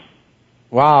future.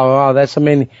 Wow, that's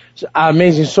amazing.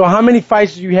 So how many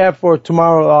fights do you have for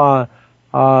tomorrow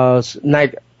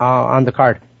night on the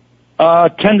card?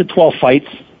 10 to 12 fights.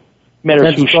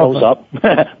 Matters who shows up.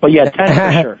 But yeah, 10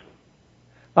 for sure.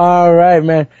 All right,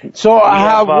 man. So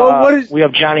what is... We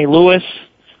have Johnny Lewis,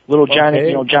 little Johnny,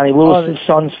 you know, Johnny Lewis's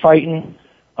son's fighting.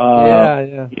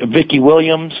 Vicky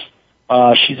Williams,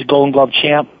 she's a Golden Glove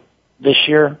champ this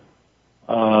year.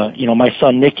 You know, my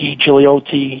son Nicky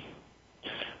Gigliotti,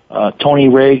 Tony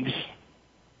Riggs,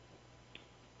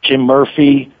 Jim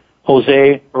Murphy,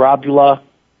 Jose Arabula.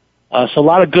 So a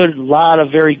lot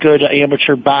of very good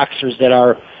amateur boxers that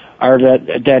are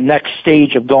that next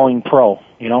stage of going pro,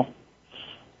 you know.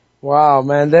 Wow,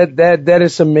 man, that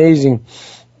is amazing.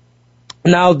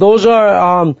 Now those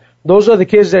are the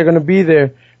kids that are going to be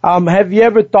there. Have you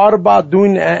ever thought about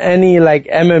doing any like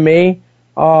MMA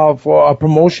for a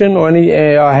promotion or any?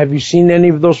 Have you seen any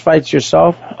of those fights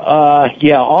yourself?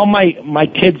 Yeah, all my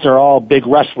kids are all big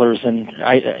wrestlers, and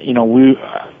I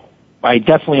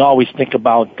definitely always think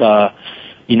about the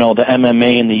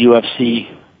MMA and the UFC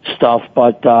stuff.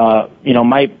 But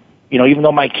even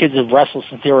though my kids have wrestled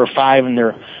since they were 5 and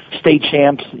they're state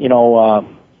champs,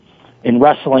 in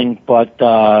wrestling, but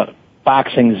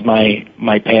boxing is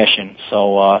my passion.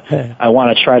 So I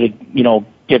want to try to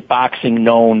get boxing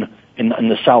known in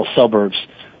the south suburbs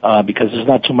because there's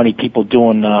not too many people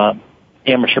doing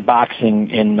amateur boxing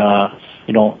in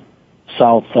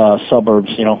south suburbs,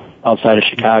 outside of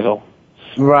Chicago.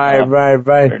 Right.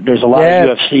 There's a lot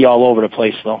of UFC all over the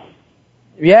place, though.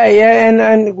 Yeah,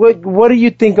 and what do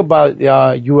you think about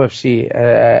UFC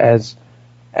as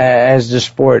the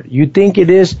sport? You think it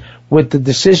is, with the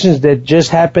decisions that just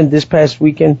happened this past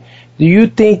weekend, do you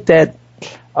think that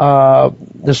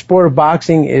the sport of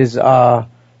boxing is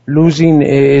losing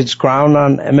its ground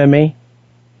on MMA?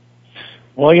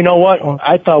 Well, you know what?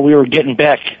 I thought we were getting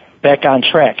back on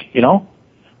track, We've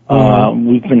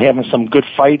been having some good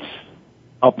fights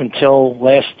up until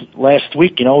last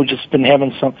week, we've just been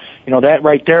having some, that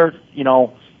right there,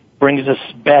 brings us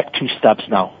back 2 steps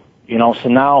now, so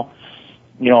now,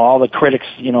 all the critics,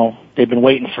 they've been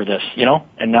waiting for this,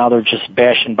 and now they're just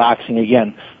bashing boxing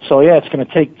again. So yeah, it's going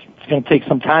to take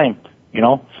some time,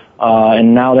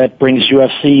 and now that brings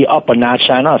UFC up a notch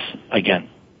on us again.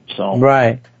 So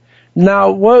right.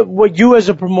 Now, what you as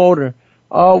a promoter,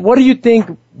 what do you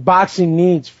think boxing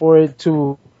needs for it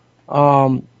to,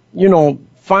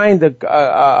 find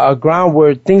a ground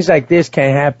where things like this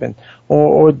can't happen?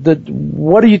 Or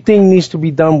what do you think needs to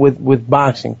be done with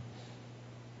boxing?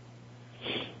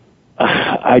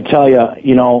 I tell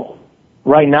you,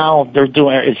 right now they're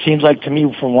doing. It seems like to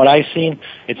me, from what I've seen,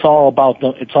 it's all about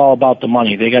the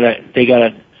money. They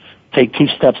gotta take 2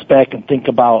 steps back and think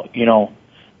about,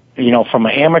 from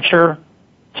an amateur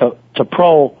to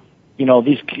pro. A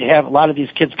lot of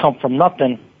these kids come from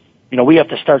nothing. We have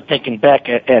to start thinking back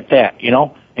at that,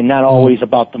 and not always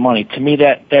about the money. To me,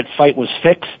 that fight was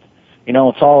fixed.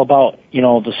 It's all about,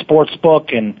 the sports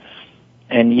book and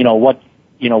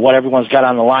what everyone's got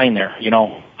on the line there.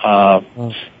 A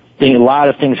lot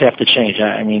of things have to change.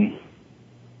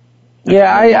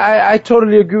 I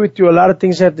totally agree with you. A lot of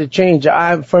things have to change.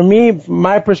 For me,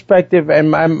 my perspective and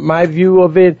my view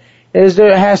of it is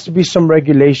there has to be some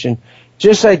regulation.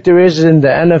 Just like there is in the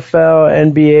NFL,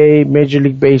 NBA, Major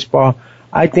League Baseball,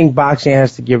 I think boxing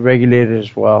has to get regulated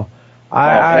as well.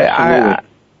 I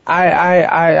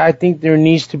think there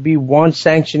needs to be one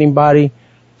sanctioning body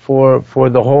for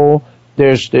the whole.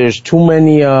 There's too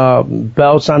many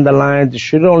belts on the line. There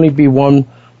should only be one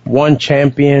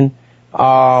champion.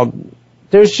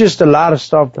 There's just a lot of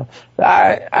stuff.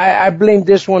 I blame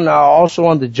this one also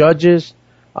on the judges.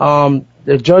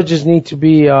 The judges need to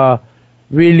be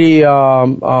really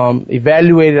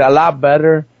evaluated a lot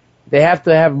better. They have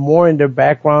to have more in their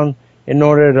background in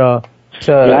order to.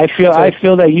 I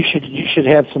feel that you should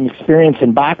have some experience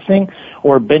in boxing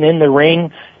or been in the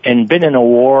ring and been in a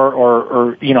war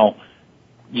or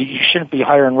you shouldn't be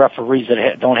hiring referees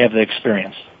that don't have the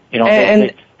experience.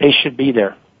 They should be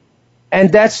there. And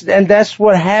that's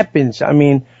what happens.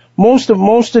 Most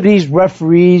of these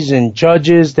referees and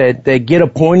judges that get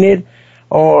appointed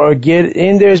or get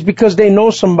in there is because they know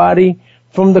somebody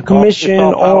from the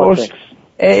commission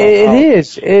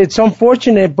It's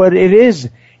unfortunate, but it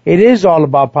is all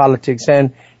about politics,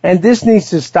 and this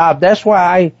needs to stop. That's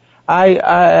why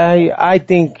I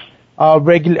think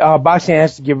boxing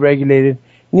has to get regulated.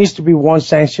 It needs to be one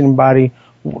sanctioning body,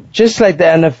 just like the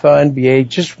NFL, NBA,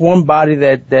 just one body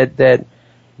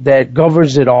that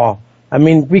governs it all.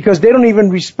 Because they don't even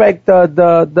respect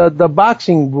the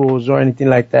boxing rules or anything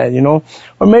like that,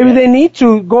 Or maybe they need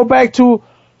to go back to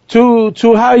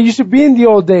how it used to be in the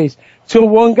old days. Till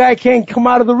one guy can't come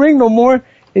out of the ring no more,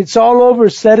 it's all over,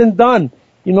 said and done.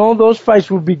 Those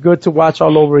fights would be good to watch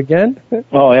all over again.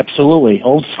 Oh, absolutely.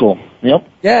 Old school. Yep.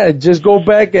 Yeah, just go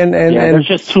back and there's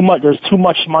just too much. There's too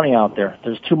much money out there.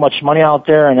 There's too much money out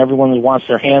there, and everyone wants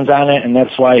their hands on it, and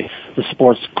that's why the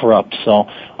sport's corrupt. So,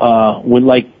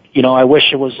 I wish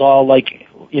it was all like,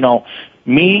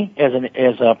 me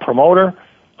as a promoter.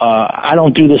 I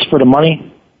don't do this for the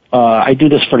money. I do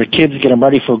this for the kids, get them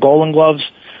ready for Golden Gloves.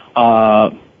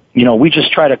 We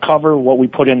just try to cover what we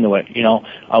put into it.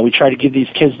 We try to give these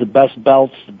kids the best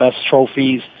belts, the best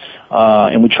trophies,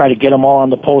 and we try to get them all on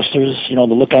the posters. The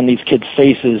look on these kids'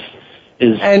 faces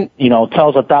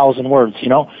tells 1,000 words.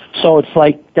 So it's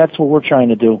like that's what we're trying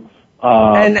to do.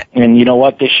 And you know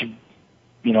what? They should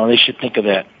think of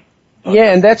that.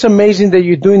 Yeah, and that's amazing that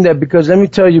you're doing that, because let me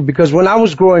tell you, because when I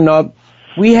was growing up,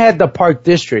 we had the Park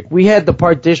District. We had the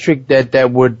Park District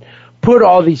that would put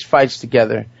all these fights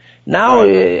together. Now,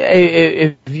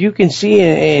 if you can see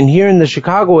and here in the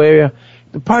Chicago area,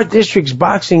 the Park District's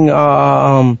boxing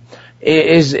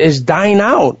is dying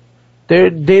out.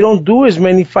 They don't do as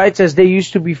many fights as they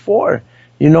used to before.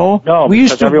 No,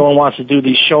 because everyone wants to do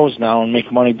these shows now and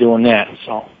make money doing that.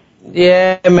 So.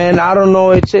 Yeah, man, I don't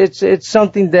know. It's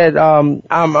something that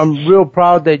I'm real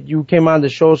proud that you came on the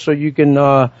show so you can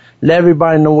let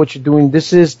everybody know what you're doing.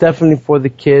 This is definitely for the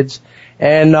kids.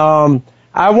 And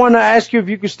I want to ask you if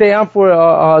you could stay on for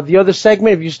the other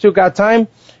segment if you still got time,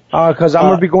 because I'm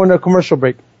going to be going to a commercial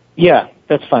break. Yeah,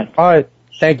 that's fine. All right,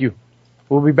 thank you.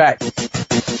 We'll be back.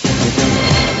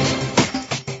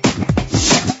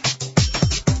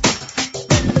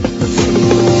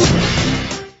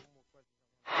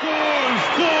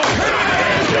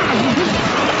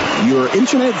 Your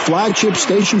internet flagship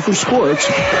station for sports.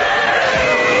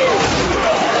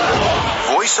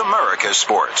 Voice America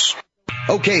Sports.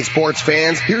 Okay, sports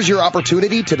fans, here's your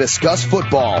opportunity to discuss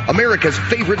football, America's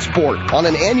favorite sport. On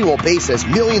an annual basis,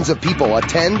 millions of people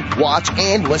attend, watch,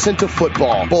 and listen to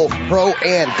football, both pro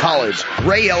and college.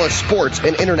 Ray Ellis Sports,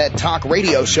 an internet talk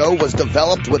radio show, was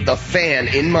developed with the fan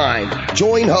in mind.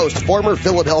 Join host, former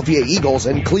Philadelphia Eagles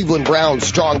and Cleveland Browns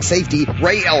strong safety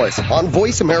Ray Ellis on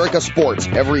Voice America Sports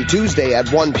every Tuesday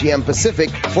at 1 p.m. Pacific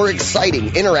for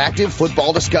exciting, interactive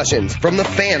football discussions from the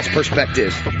fans'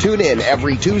 perspective. Tune in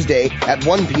every Tuesday at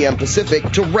 1 p.m. Pacific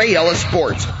to Ray Ellis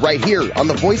Sports right here on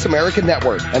the Voice America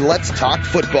Network, and let's talk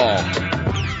football.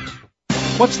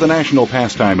 What's the national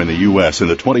pastime in the U.S. in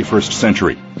the 21st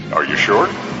century? Are you sure?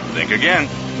 Think again.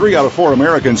 3 out of 4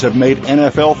 Americans have made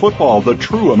NFL football the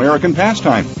true American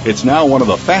pastime. It's now one of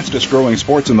the fastest growing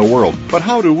sports in the world. But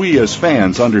how do we as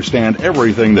fans understand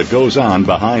everything that goes on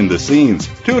behind the scenes?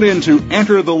 Tune in to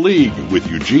Enter the League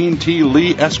with Eugene T.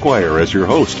 Lee Esquire as your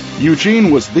host.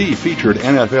 Eugene was the featured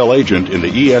NFL agent in the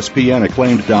ESPN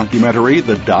acclaimed documentary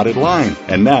The Dotted Line.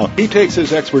 And now he takes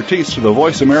his expertise to the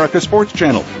Voice America Sports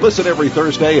Channel. Listen every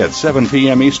Thursday at 7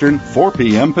 p.m. Eastern, 4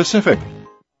 p.m. Pacific.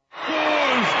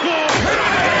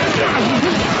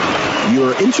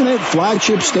 Your internet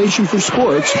flagship station for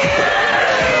sports.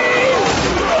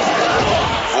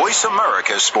 Voice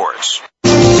America Sports.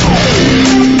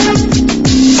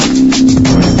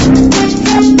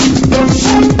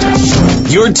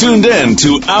 You're tuned in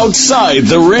to Outside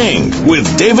the Ring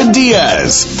with David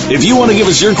Diaz. If you want to give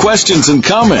us your questions and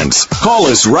comments, call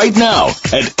us right now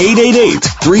at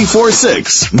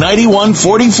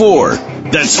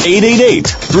 888-346-9144. That's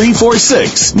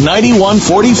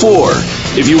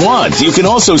 888-346-9144. If you want, you can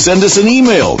also send us an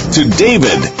email to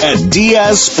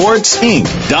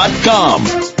david@diazsportsinc.com.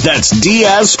 That's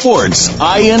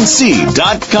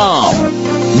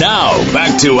diazsportsinc.com. Now,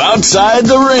 back to Outside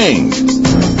the Ring.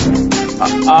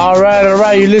 All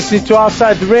right. You're listening to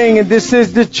Outside the Ring, and this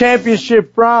is the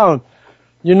championship round.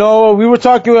 You know,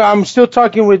 I'm still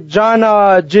talking with John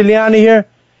Gigliotti here.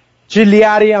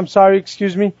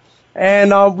 Excuse me.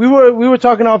 And we were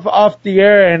talking off the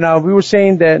air, and we were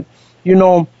saying that, you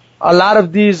know, a lot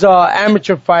of these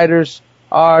amateur fighters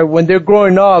are, when they're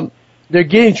growing up, they're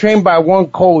getting trained by one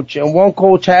coach, and one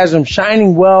coach has them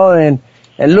shining well and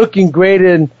looking great,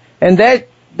 and that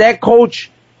coach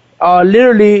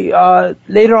literally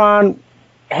later on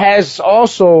has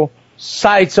also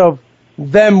sights of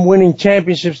them winning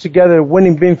championships together,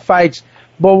 winning big fights.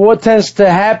 But what tends to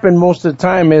happen most of the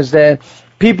time is that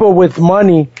people with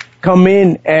money come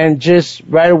in and just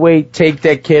right away take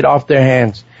that kid off their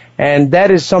hands. And that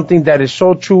is something that is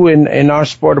so true in our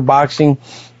sport of boxing,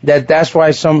 that's why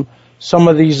some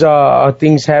of these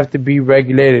things have to be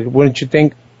regulated. Wouldn't you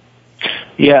think?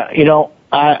 Yeah, you know,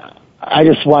 I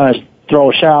just want to throw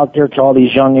a shout out there to all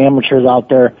these young amateurs out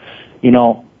there. You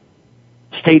know,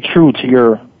 stay true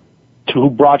to who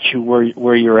brought you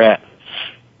where you're at.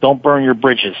 Don't burn your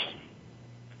bridges.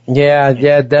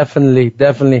 Yeah, definitely.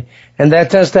 And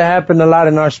that tends to happen a lot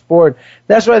in our sport.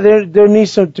 That's why there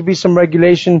needs to be some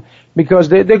regulation, because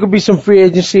there could be some free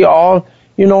agency. You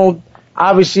know,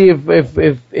 obviously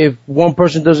if one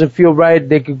person doesn't feel right,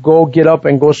 they could go get up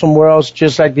and go somewhere else,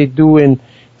 just like they do in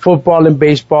football and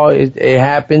baseball. It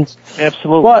happens.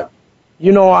 Absolutely. But,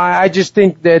 you know, I just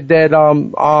think that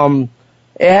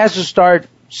it has to start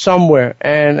somewhere,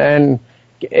 and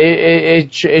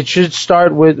it should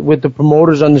start with the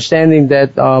promoters understanding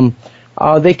that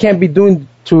they can't be doing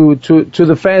to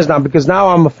the fans now, because now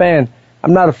I'm a fan.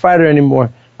 I'm not a fighter anymore.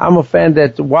 I'm a fan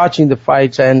that's watching the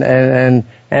fights and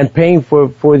paying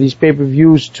for these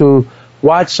pay-per-views to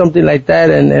watch something like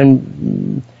that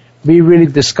and be really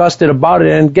disgusted about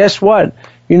it. And guess what?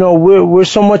 You know, we're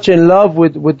so much in love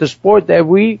with the sport that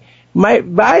we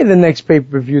might buy the next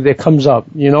pay-per-view that comes up,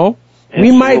 you know?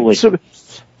 Absolutely.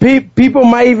 People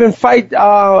might even pay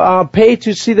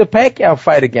to see the Pacquiao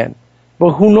fight again.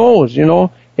 But who knows, you know?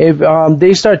 If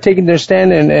they start taking their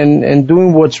stand and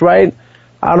doing what's right,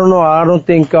 I don't know. I don't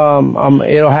think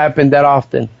it'll happen that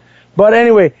often. But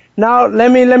anyway, now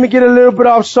let me get a little bit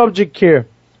off subject here.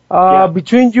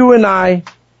 Between you and I,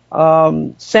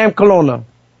 Sam Colonna,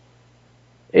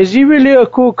 is he really a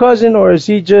cool cousin, or is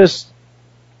he just,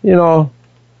 you know,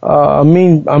 a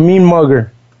mean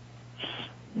mugger?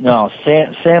 No,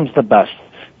 Sam's the best.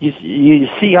 You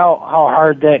see how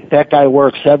hard that guy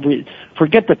works.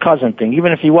 Forget the cousin thing.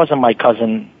 Even if he wasn't my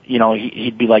cousin, you know,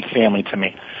 he'd be like family to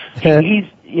me. He's,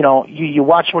 you know, you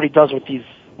watch what he does with these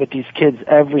kids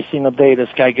every single day. This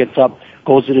guy gets up,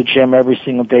 goes to the gym every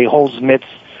single day, holds mitts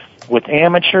with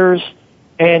amateurs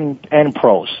and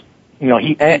pros. You know,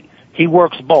 he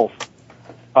works both,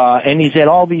 and he's at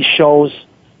all these shows,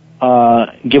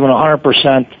 giving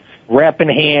 100%, wrapping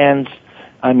hands.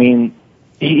 I mean,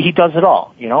 he does it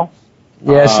all, you know?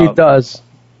 Yes, he does.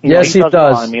 Yes, he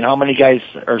does. I mean, how many guys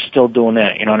are still doing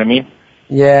that? You know what I mean?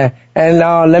 Yeah, and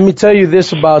let me tell you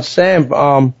this about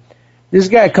Sam. This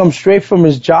guy comes straight from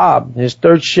his job, his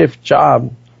third shift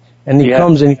job, and he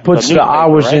comes and he puts the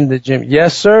hours in the gym.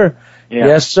 Yes, sir. Yeah.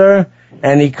 Yes, sir.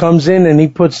 And he comes in and he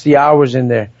puts the hours in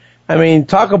there. I mean,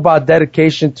 talk about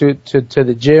dedication to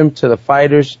the gym, to the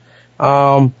fighters.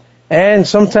 And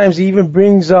sometimes he even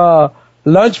brings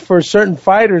lunch for certain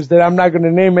fighters that I'm not going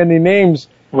to name any names.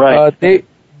 Right.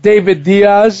 David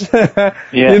Diaz. Yeah.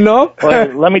 You know? Well,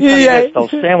 let me tell you this, though.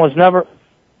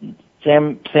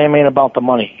 Sam ain't about the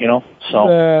money, you know?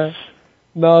 So.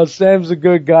 No, Sam's a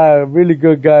good guy, a really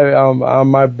good guy on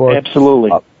my board.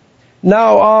 Absolutely.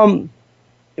 Now,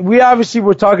 we obviously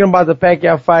were talking about the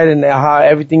Pacquiao fight and how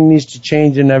everything needs to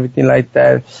change and everything like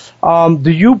that.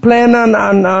 Do you plan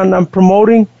on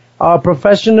promoting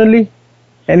professionally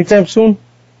anytime soon?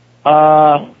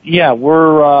 Yeah,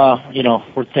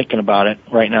 we're thinking about it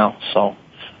right now. So,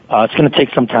 it's going to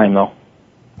take some time though.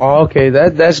 Oh, okay,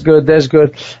 that's good. That's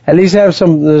good. At least have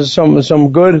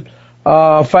some good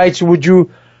fights. Do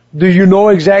you know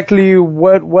exactly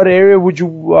what area would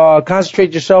you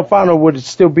concentrate yourself on, or would it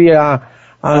still be on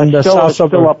the south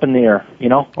suburb? Still up in the air, you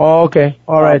know. Oh, okay,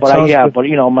 all right. But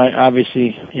you know,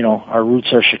 obviously, you know, our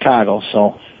roots are Chicago,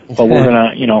 so. But we're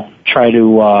gonna, you know, try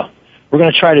to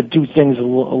do things a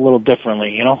little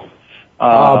differently, you know.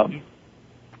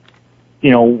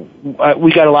 You know,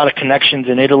 we got a lot of connections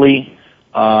in Italy.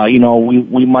 You know,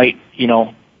 we might, you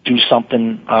know, do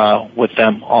something with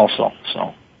them also.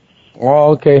 So.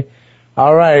 Oh, okay.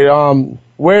 All right.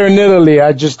 Where in Italy?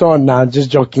 I just don't. Nah, I'm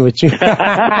just joking with you.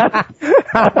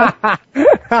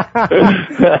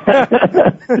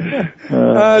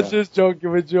 Just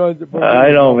joking with you.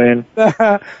 I know, man.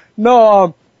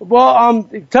 No. Well,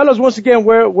 tell us once again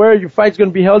where your fight's going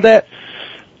to be held at.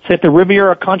 It's at the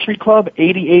Riviera Country Club,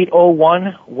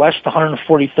 8801 West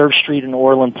 143rd Street in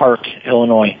Orland Park,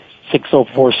 Illinois,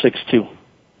 60462. All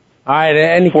right.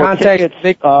 Any contact?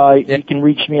 You can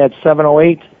reach me at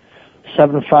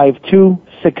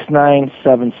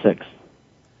 708-752-6976.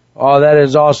 Oh, that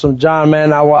is awesome, John.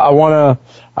 Man, I wanna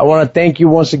thank you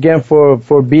once again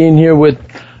for being here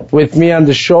with me on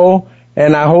the show,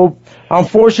 and I hope.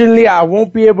 Unfortunately, I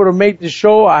won't be able to make the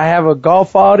show. I have a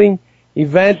golf outing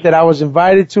event that I was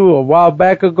invited to a while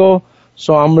back ago,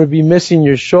 so I'm going to be missing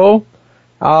your show.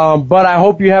 But I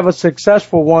hope you have a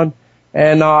successful one,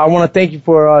 and I want to thank you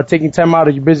for taking time out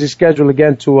of your busy schedule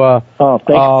again to.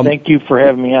 Thank you for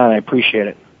having me on. I appreciate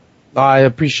it. I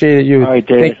appreciate you. All right,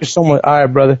 David. Thank you so much. All right,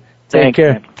 brother. Take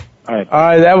care. Man. All right. All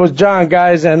right, that was John,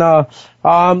 guys, and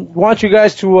want you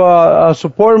guys to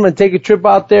support him and take a trip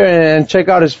out there and check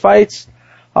out his fights.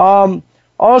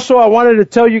 Also, I wanted to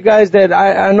tell you guys that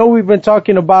I know we've been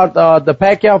talking about the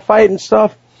Pacquiao fight and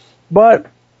stuff, but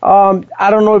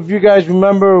I don't know if you guys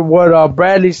remember what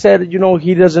Bradley said. You know,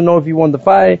 he doesn't know if he won the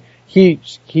fight. He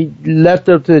left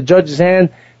it up to the judge's hand.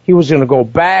 He was going to go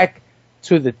back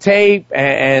to the tape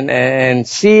and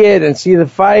see it and see the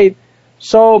fight.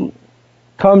 So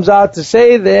comes out to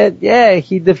say that, yeah,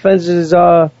 he defends his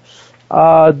the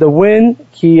win.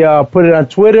 He put it on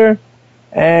Twitter,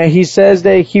 and he says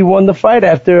that he won the fight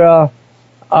after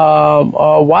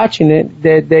watching it,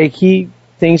 that he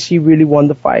thinks he really won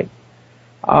the fight.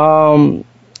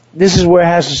 This is where it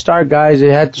has to start, guys.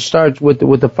 It had to start with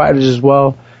the fighters as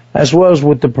well as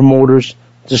with the promoters,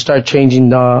 to start changing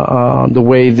the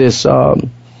way this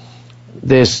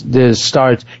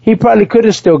starts. He probably could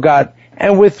have still got,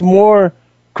 and with more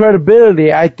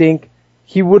credibility, I think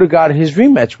he would have got his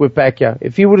rematch with Pacquiao.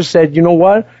 If he would have said, you know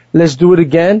what, let's do it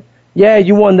again. Yeah,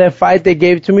 you won that fight, they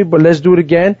gave it to me, but let's do it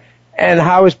again. And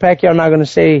how is Pacquiao not going to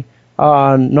say,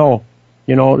 no,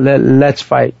 you know, let's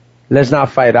fight. Let's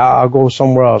not fight. I'll go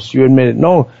somewhere else. You admit it.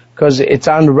 No, because it's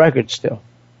on the record still.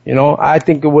 You know, I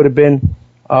think it would have been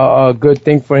a good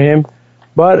thing for him.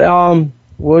 But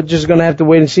we're just going to have to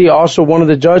wait and see. Also, one of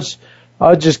the judges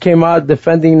just came out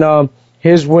defending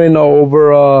his win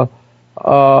over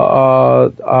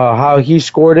how he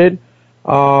scored it.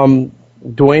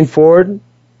 Dwayne Ford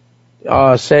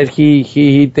said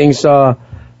he thinks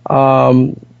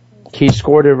he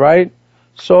scored it right.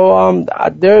 So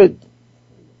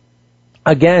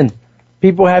again,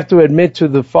 people have to admit to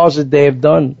the faults that they have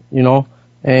done, you know,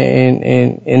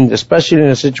 and especially in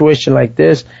a situation like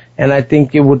this. And I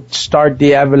think it would start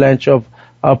the avalanche of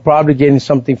probably getting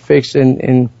something fixed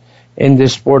in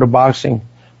this sport of boxing.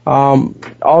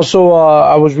 Also,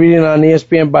 I was reading on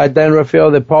ESPN by Dan Rafael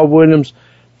that Paul Williams'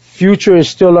 future is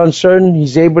still uncertain.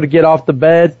 He's able to get off the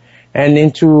bed and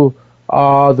into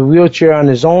the wheelchair on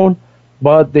his own,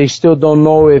 but they still don't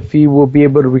know if he will be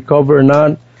able to recover or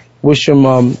not. Wish him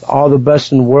all the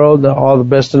best in the world, all the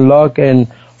best in luck, and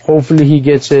hopefully he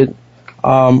gets it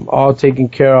all taken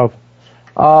care of.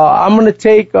 I'm going to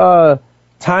take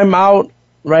time out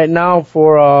right now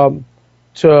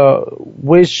to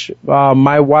wish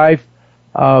my wife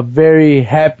a very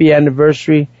happy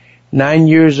anniversary. 9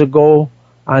 years ago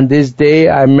on this day,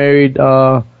 I married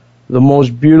the most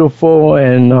beautiful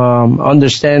and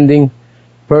understanding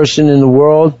person in the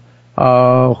world,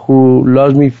 who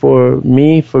loves me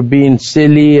for being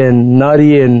silly and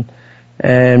nutty and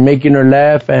making her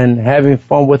laugh and having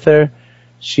fun with her.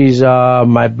 She's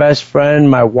my best friend,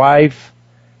 my wife,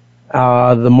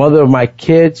 the mother of my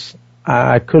kids.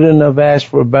 I couldn't have asked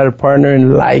for a better partner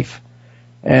in life.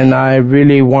 And I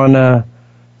really want to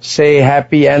say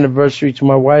happy anniversary to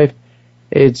my wife.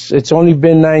 It's only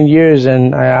been 9 years,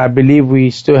 and I believe we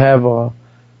still have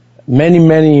many,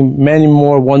 many, many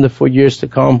more wonderful years to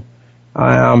come.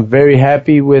 I'm very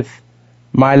happy with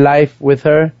my life with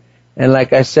her. And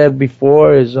like I said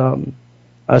before, is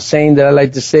a saying that I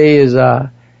like to say is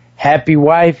happy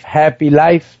wife, happy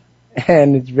life.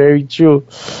 And it's very true.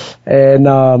 And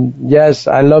yes,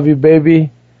 I love you,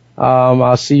 baby.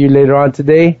 I'll see you later on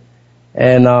today.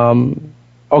 And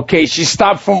okay, she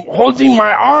stopped from holding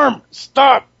my arm.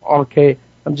 Stop. Okay,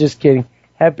 I'm just kidding.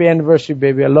 Happy anniversary,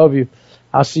 baby. I love you.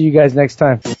 I'll see you guys next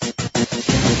time.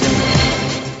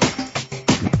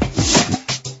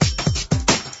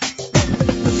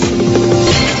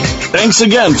 Thanks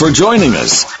again for joining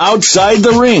us. Outside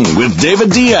the Ring with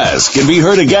David Diaz can be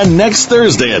heard again next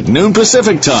Thursday at noon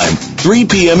Pacific Time, 3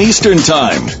 p.m. Eastern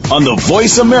Time on the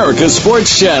Voice America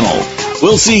Sports Channel.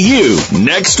 We'll see you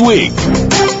next week.